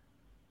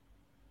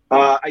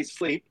 I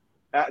sleep,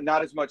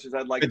 not as much as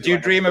I'd like. But do you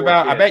dream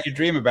about? I bet you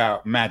dream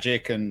about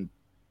Magic and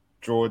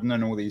Jordan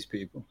and all these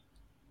people.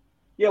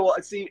 Yeah, well,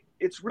 see,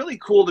 it's really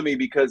cool to me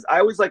because I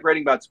always like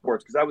writing about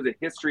sports because I was a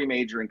history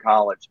major in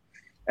college.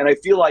 And I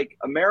feel like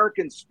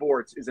American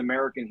sports is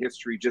American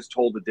history just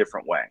told a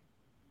different way.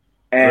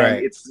 And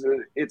right.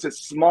 It's a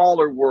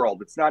smaller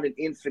world. It's not an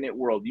infinite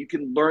world. You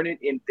can learn it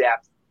in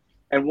depth.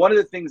 And one of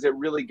the things that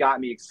really got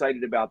me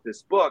excited about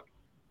this book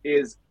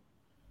is,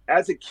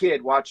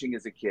 watching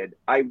as a kid,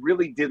 I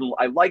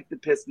liked the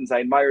Pistons. I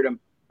admired them,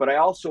 but I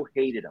also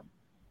hated them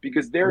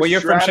because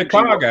you're from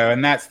Chicago,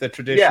 and that's the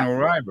traditional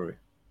rivalry.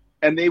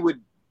 And they would,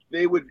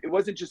 it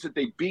wasn't just that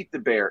they beat the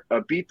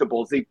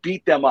Bulls, they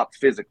beat them up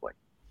physically.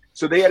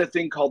 So they had a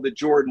thing called the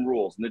Jordan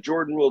rules. And the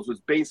Jordan rules was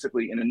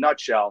basically, in a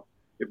nutshell,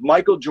 if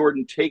Michael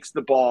Jordan takes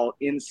the ball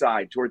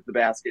inside towards the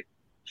basket,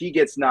 he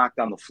gets knocked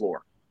on the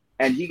floor.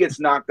 And he gets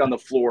knocked on the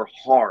floor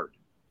hard.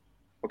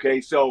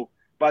 Okay, so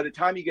by the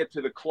time you get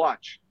to the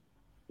clutch,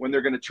 when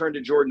they're going to turn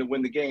to Jordan to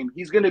win the game,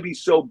 he's going to be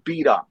so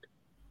beat up,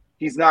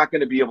 he's not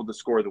going to be able to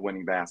score the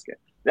winning basket.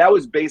 That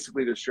was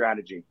basically their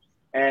strategy.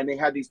 And they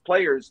had these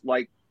players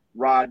like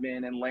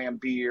Rodman and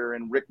Lambeer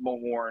and Rick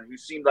Mahorn, who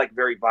seemed like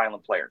very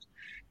violent players.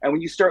 And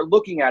when you start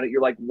looking at it,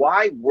 you're like,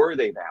 why were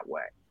they that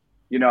way?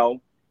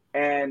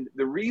 And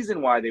the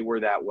reason why they were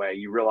that way,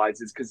 you realize,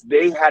 is because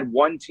they had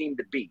one team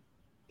to beat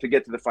to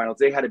get to the finals.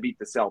 They had to beat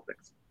the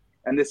Celtics.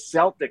 And the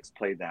Celtics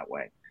played that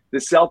way. The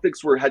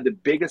Celtics had the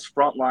biggest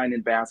front line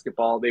in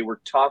basketball. They were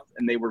tough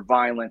and they were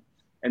violent.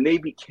 And they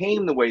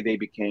became the way they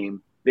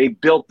became. They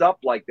built up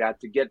like that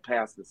to get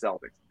past the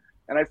Celtics.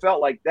 And I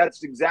felt like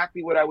that's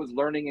exactly what I was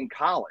learning in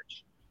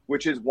college,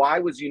 which is, why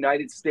was the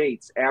United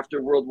States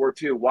after World War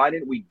II? Why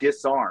didn't we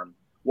disarm?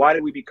 Why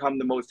did we become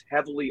the most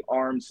heavily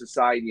armed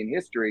society in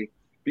history?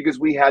 Because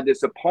we had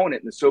this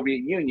opponent in the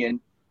Soviet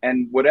Union,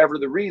 and whatever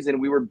the reason,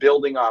 we were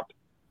building up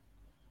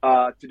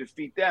to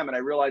defeat them. And I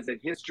realized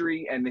that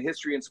history and the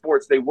history in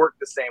sports, they work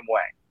the same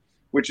way,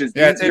 which is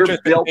it's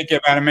interesting to think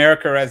about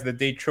America as the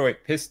Detroit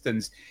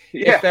Pistons.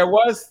 Yeah. If there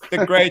was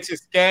the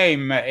greatest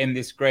game in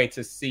this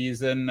greatest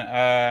season,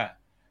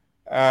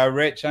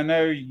 Rich, I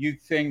know you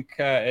think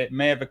it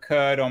may have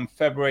occurred on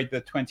February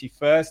the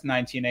 21st,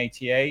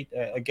 1988,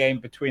 a game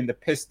between the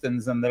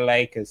Pistons and the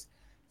Lakers.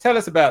 Tell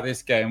us about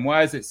this game.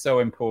 Why is it so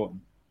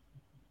important?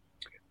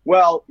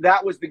 Well,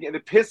 that was the game. The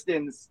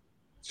Pistons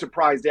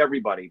surprised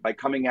everybody by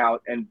coming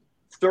out and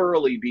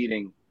thoroughly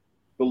beating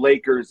the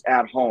Lakers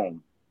at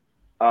home.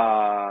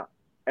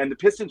 And the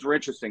Pistons were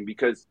interesting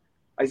because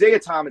Isaiah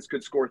Thomas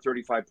could score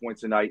 35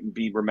 points a night and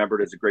be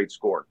remembered as a great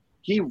scorer.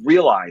 He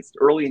realized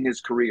early in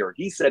his career,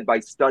 he said by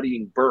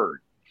studying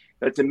Bird,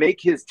 that to make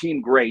his team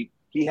great,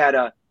 he had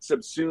to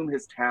subsume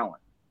his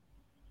talent.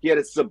 He had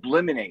to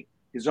sublimate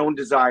his own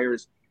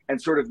desires and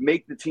sort of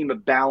make the team a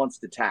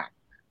balanced attack.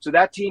 So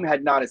that team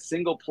had not a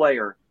single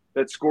player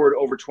that scored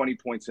over 20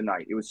 points a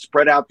night. It was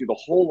spread out through the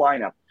whole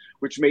lineup,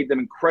 which made them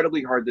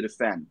incredibly hard to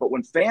defend. But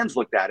when fans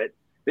looked at it,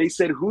 they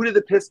said, who do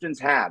the Pistons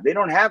have? They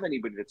don't have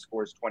anybody that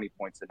scores 20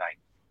 points a night.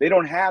 They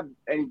don't have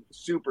any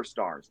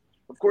superstars.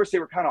 Of course, they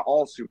were kind of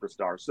all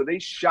superstars. So they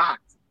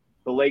shocked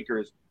the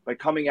Lakers by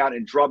coming out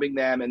and drubbing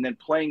them and then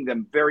playing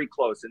them very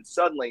close. And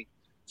suddenly,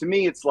 to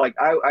me, it's like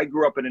I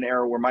grew up in an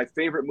era where my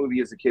favorite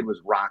movie as a kid was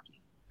Rocky.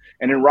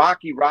 And in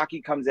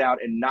Rocky comes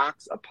out and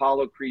knocks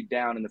Apollo Creed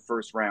down in the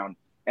first round.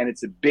 And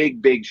it's a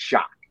big, big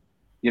shock.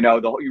 You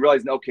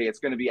realize, okay, it's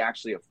going to be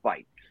actually a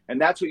fight.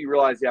 And that's what you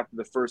realize after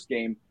the first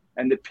game.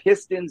 And the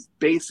Pistons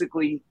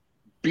basically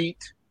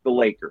beat the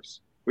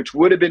Lakers, which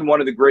would have been one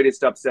of the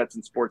greatest upsets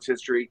in sports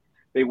history.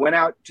 They went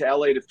out to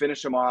LA to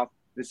finish them off,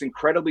 this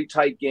incredibly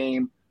tight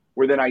game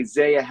where then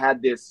Isaiah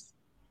had this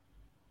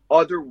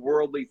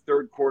otherworldly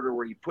third quarter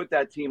where he put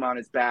that team on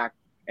his back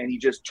and he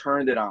just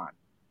turned it on.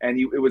 And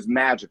it was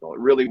magical. It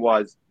really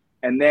was.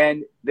 And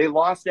then they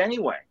lost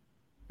anyway.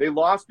 They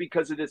lost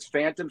because of this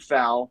phantom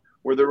foul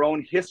where their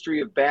own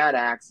history of bad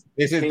acts.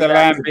 This is the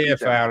Lambeer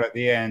foul at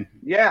the end.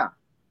 Yeah.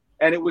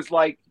 And it was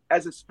like,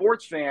 as a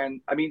sports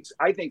fan, I mean,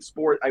 I think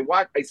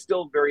I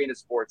still very into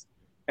sports.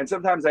 And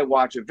sometimes I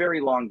watch a very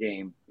long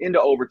game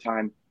into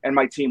overtime and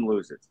my team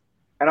loses.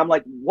 And I'm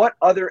like, what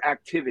other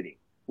activity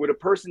would a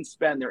person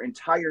spend their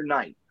entire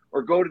night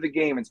or go to the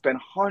game and spend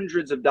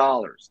hundreds of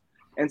dollars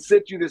and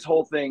sit through this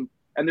whole thing?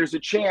 And there's a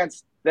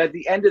chance that at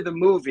the end of the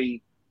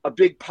movie, a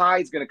big pie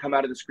is going to come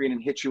out of the screen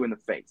and hit you in the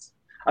face.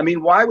 I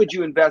mean, why would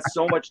you invest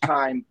so much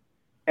time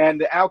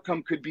and the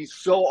outcome could be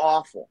so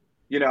awful,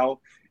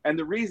 And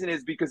the reason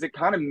is because it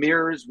kind of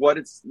mirrors what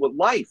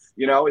life,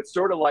 It's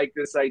sort of like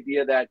this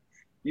idea that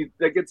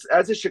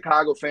as a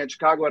Chicago fan,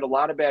 Chicago had a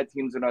lot of bad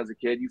teams when I was a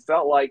kid. You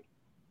felt like,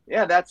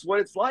 yeah, that's what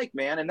it's like,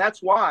 man. And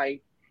that's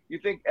why you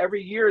think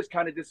every year is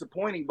kind of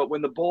disappointing. But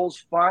when the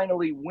Bulls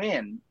finally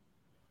win,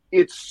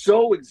 it's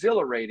so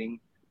exhilarating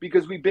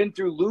because we've been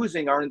through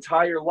losing our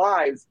entire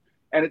lives.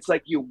 And it's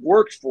like you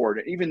worked for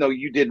it, even though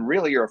you didn't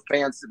really. You're a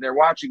fan sitting there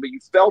watching, but you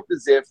felt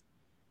as if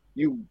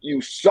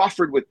you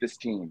suffered with this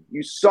team.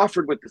 You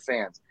suffered with the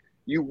fans.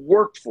 You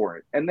worked for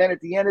it. And then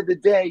at the end of the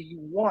day, you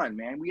won,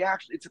 man.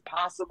 It's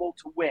possible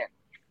to win.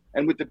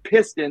 And with the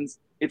Pistons,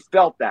 it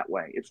felt that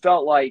way. It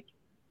felt like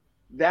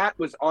that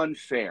was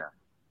unfair.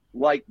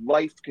 Like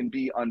life can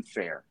be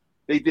unfair.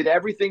 They did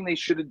everything they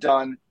should have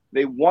done.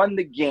 They won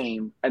the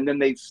game, and then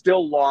they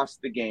still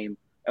lost the game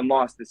and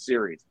lost the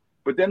series.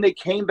 But then they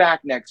came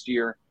back next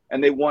year,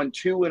 and they won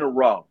 2 in a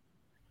row.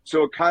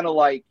 So it kind of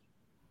like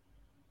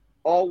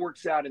all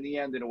works out in the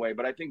end in a way.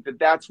 But I think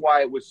that's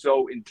why it was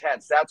so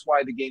intense. That's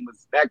why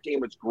that game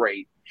was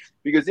great.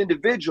 Because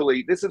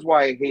individually, this is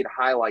why I hate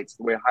highlights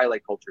the way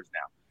highlight culture is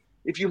now.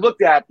 If you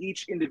looked at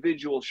each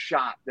individual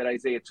shot that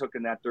Isaiah took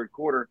in that third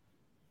quarter,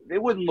 they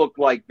wouldn't look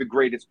like the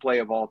greatest play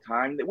of all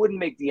time. They wouldn't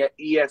make the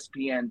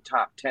ESPN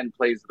top 10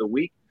 plays of the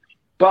week.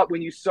 But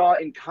when you saw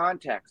in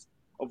context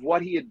of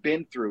what he had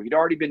been through, he'd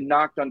already been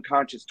knocked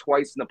unconscious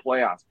twice in the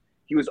playoffs.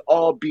 He was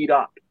all beat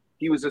up.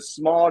 He was a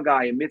small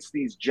guy amidst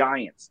these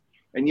giants.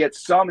 And yet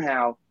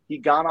somehow he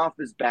got off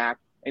his back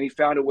and he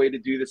found a way to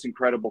do this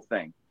incredible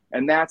thing.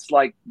 And that's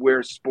like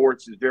where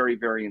sports is very,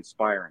 very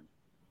inspiring.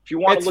 If you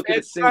want to look at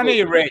it's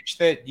funny, Rich,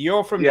 that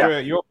you're from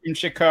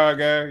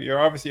Chicago. You're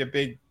obviously a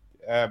big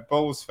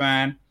Bulls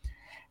fan,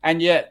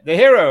 and yet the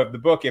hero of the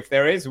book, if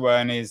there is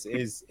one,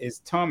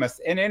 is Thomas.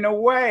 And in a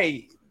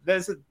way,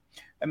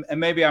 and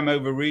maybe I'm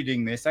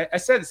overreading this. I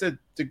sense a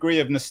degree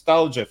of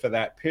nostalgia for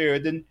that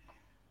period. And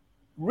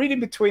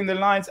reading between the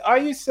lines, are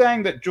you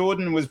saying that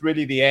Jordan was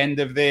really the end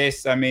of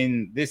this? I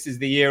mean, this is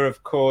the year,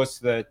 of course,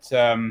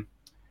 that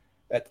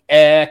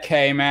Air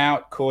came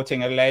out,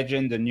 Courting a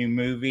Legend, a new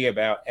movie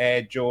about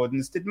Air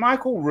Jordans. Did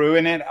Michael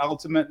ruin it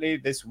ultimately,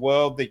 this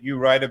world that you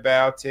write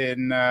about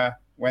in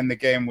When the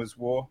Game Was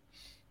War?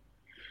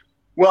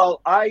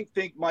 Well, I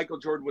think Michael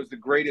Jordan was the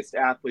greatest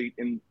athlete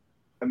in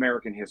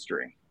American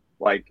history.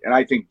 And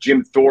I think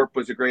Jim Thorpe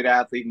was a great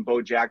athlete and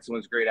Bo Jackson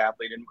was a great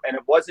athlete. And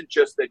it wasn't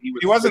just that he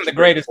wasn't the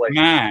greatest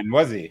man,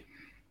 was he?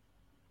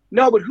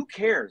 No, but who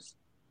cares?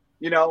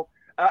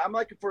 I'm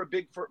looking for a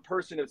big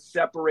person of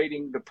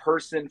separating the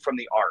person from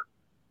the art.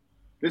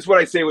 This is what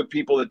I say with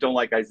people that don't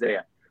like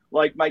Isaiah.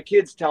 Like my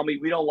kids tell me,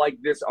 we don't like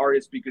this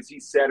artist because he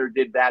said or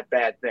did that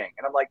bad thing.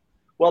 And I'm like,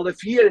 well,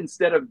 if he had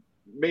instead of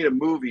made a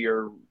movie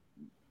or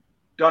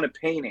done a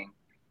painting,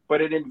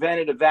 but had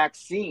invented a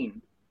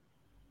vaccine,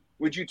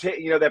 would you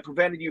take, that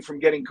prevented you from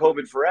getting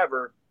COVID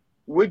forever,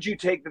 would you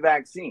take the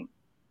vaccine?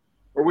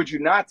 Or would you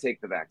not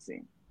take the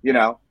vaccine?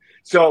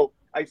 So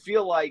I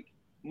feel like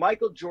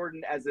Michael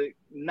Jordan as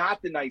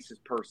not the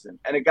nicest person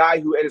and a guy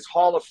who at his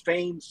Hall of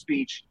Fame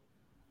speech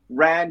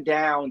ran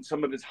down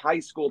some of his high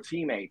school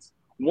teammates.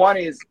 One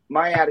is,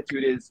 my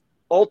attitude is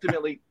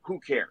ultimately, who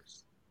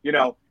cares?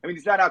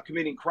 He's not out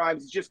committing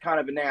crimes. He's just kind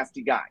of a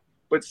nasty guy.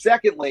 But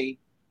secondly,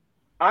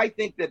 I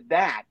think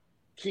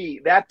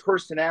that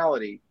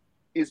personality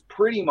is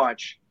pretty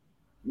much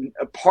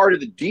a part of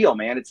the deal,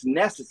 man. It's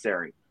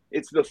necessary.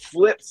 It's the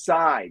flip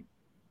side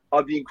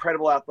of the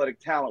incredible athletic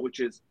talent, which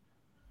is,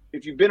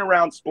 if you've been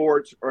around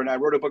sports, and I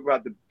wrote a book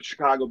about the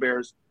Chicago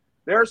Bears,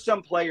 there are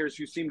some players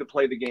who seem to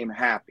play the game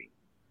happy,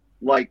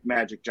 like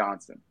Magic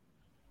Johnson.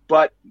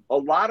 But a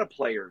lot of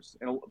players,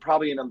 and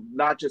probably in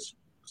not just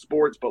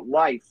sports but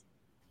life,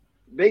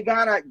 they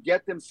got to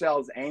get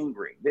themselves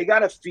angry. They got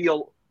to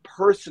feel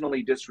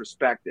personally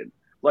disrespected,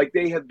 like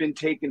they have been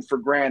taken for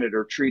granted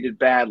or treated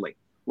badly.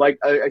 Like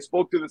I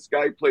spoke to this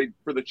guy who played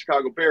for the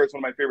Chicago Bears, one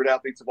of my favorite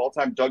athletes of all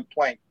time, Doug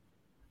Plank,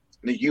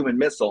 the human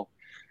missile.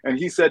 And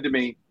he said to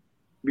me,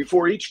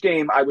 before each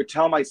game, I would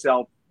tell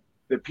myself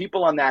the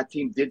people on that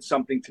team did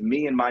something to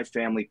me and my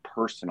family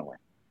personally.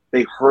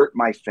 They hurt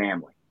my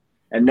family.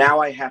 And now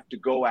I have to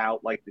go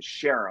out like the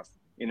sheriff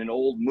in an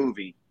old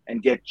movie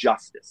and get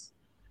justice.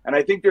 And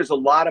I think there's a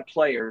lot of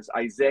players,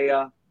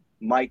 Isaiah,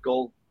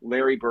 Michael,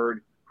 Larry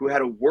Bird, who had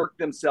to work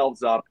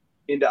themselves up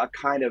into a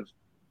kind of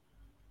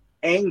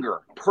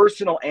anger,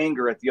 personal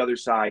anger at the other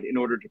side in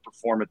order to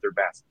perform at their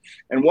best.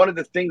 And one of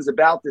the things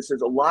about this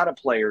is a lot of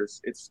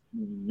players, it's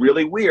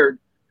really weird,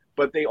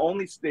 but they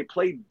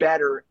play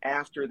better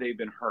after they've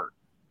been hurt.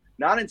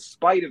 Not in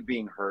spite of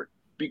being hurt,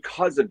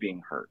 because of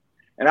being hurt.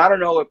 And I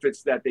don't know if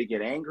it's that they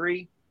get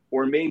angry,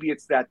 or maybe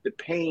it's that the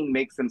pain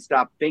makes them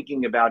stop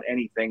thinking about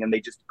anything and they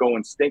just go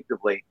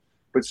instinctively.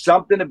 But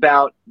something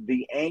about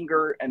the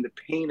anger and the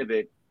pain of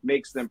it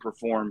makes them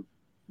perform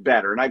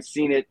better. And I've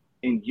seen it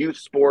in youth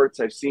sports.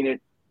 I've seen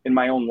it in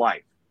my own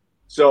life.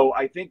 So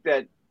I think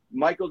that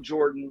Michael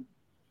Jordan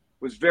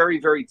was very,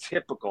 very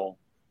typical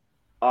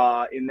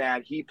in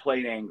that he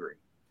played angry.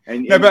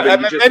 And, no,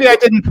 but maybe I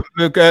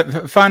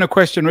didn't. Final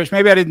question, Rich.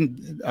 Maybe I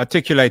didn't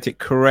articulate it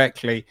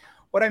correctly.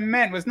 What I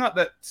meant was not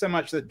that so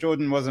much that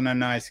Jordan wasn't a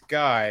nice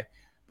guy,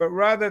 but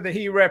rather that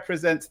he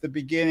represents the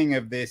beginning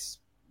of this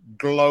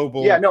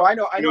global. Yeah, no, I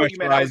know what you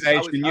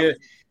meant.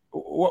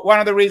 One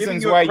of the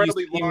reasons why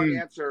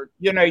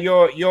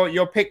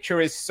your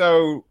picture is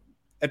so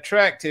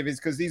attractive is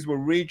because these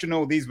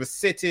were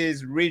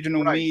cities,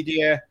 regional right.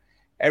 Media.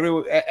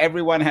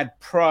 Everyone had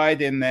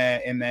pride in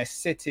their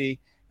city,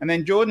 and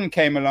then Jordan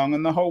came along,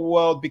 and the whole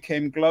world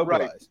became globalized.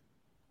 Right.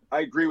 I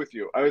agree with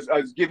you. I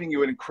was giving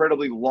you an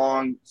incredibly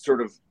long,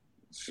 sort of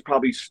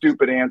probably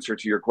stupid answer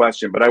to your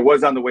question, but I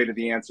was on the way to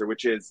the answer,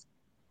 which is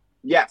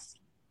yes,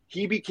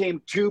 he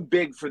became too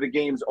big for the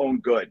game's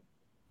own good.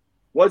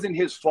 Wasn't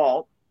his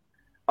fault.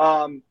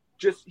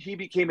 Just he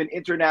became an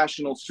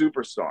international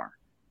superstar,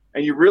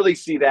 and you really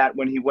see that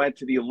when he went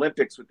to the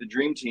Olympics with the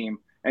Dream Team,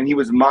 and he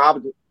was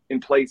mobbed in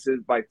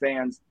places by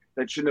fans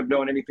that shouldn't have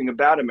known anything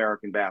about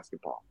American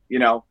basketball,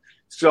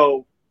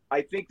 So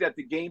I think that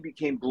the game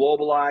became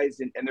globalized,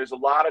 and there's a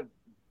lot of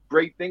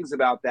great things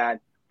about that,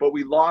 but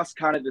we lost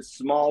kind of the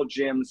small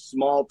gym,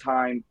 small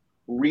time,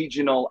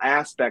 regional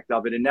aspect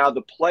of it. And now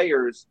the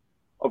players,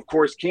 of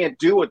course, can't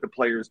do what the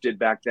players did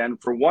back then.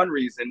 For one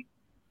reason,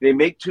 they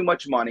make too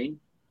much money,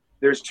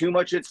 there's too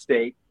much at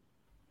stake,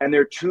 and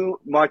they're too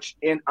much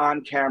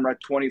on camera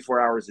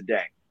 24 hours a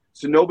day.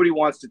 So nobody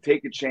wants to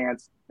take a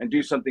chance and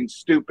do something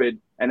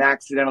stupid and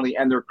accidentally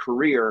end their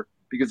career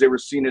because they were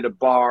seen at a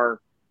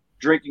bar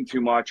drinking too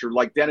much, or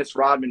like Dennis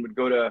Rodman would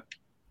go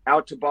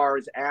out to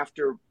bars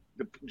after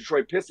the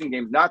Detroit Pistons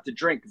games, not to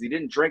drink because he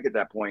didn't drink at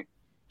that point,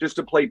 just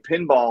to play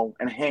pinball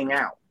and hang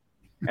out.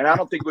 And I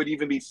don't think it would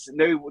even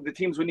the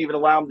teams wouldn't even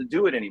allow him to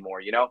do it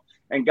anymore,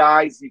 And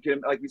guys, you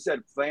can, like you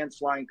said, fans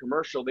flying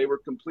commercial, they were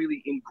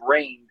completely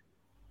ingrained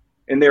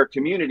in their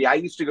community. I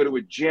used to go to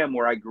a gym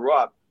where I grew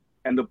up,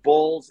 and the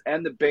Bulls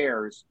and the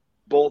Bears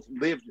both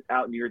lived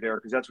out near there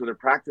because that's where their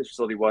practice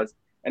facility was.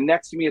 And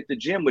next to me at the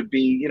gym would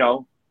be,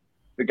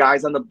 the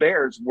guys on the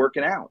Bears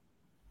working out,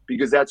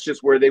 because that's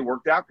just where they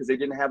worked out because they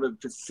didn't have a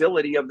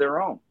facility of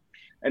their own.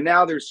 And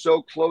now they're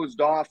so closed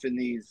off in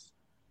these,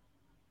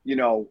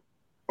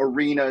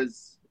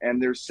 arenas,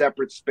 and there's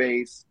separate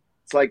space.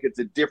 It's like it's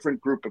a different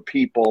group of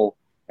people,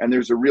 and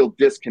there's a real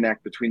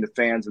disconnect between the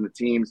fans and the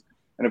teams.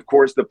 And of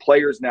course, the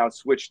players now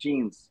switch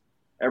teams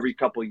every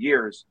couple of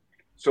years.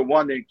 So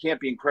one, they can't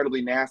be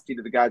incredibly nasty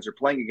to the guys they're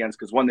playing against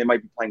because one, they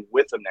might be playing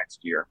with them next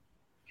year.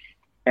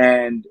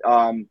 And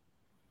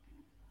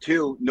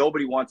two,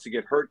 nobody wants to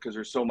get hurt because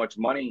there's so much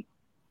money,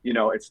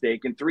 at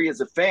stake. And three, as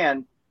a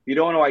fan, you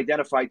don't want to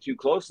identify too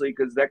closely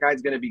because that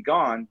guy's going to be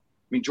gone.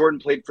 I mean,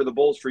 Jordan played for the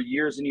Bulls for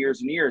years and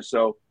years and years.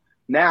 So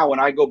now when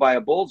I go buy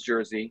a Bulls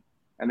jersey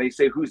and they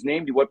say, whose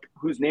name do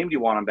you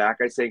want on back?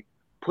 I say,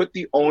 put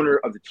the owner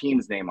of the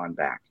team's name on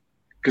back,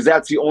 because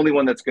that's the only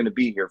one that's going to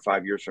be here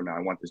 5 years from now.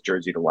 I want this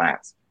jersey to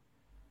last.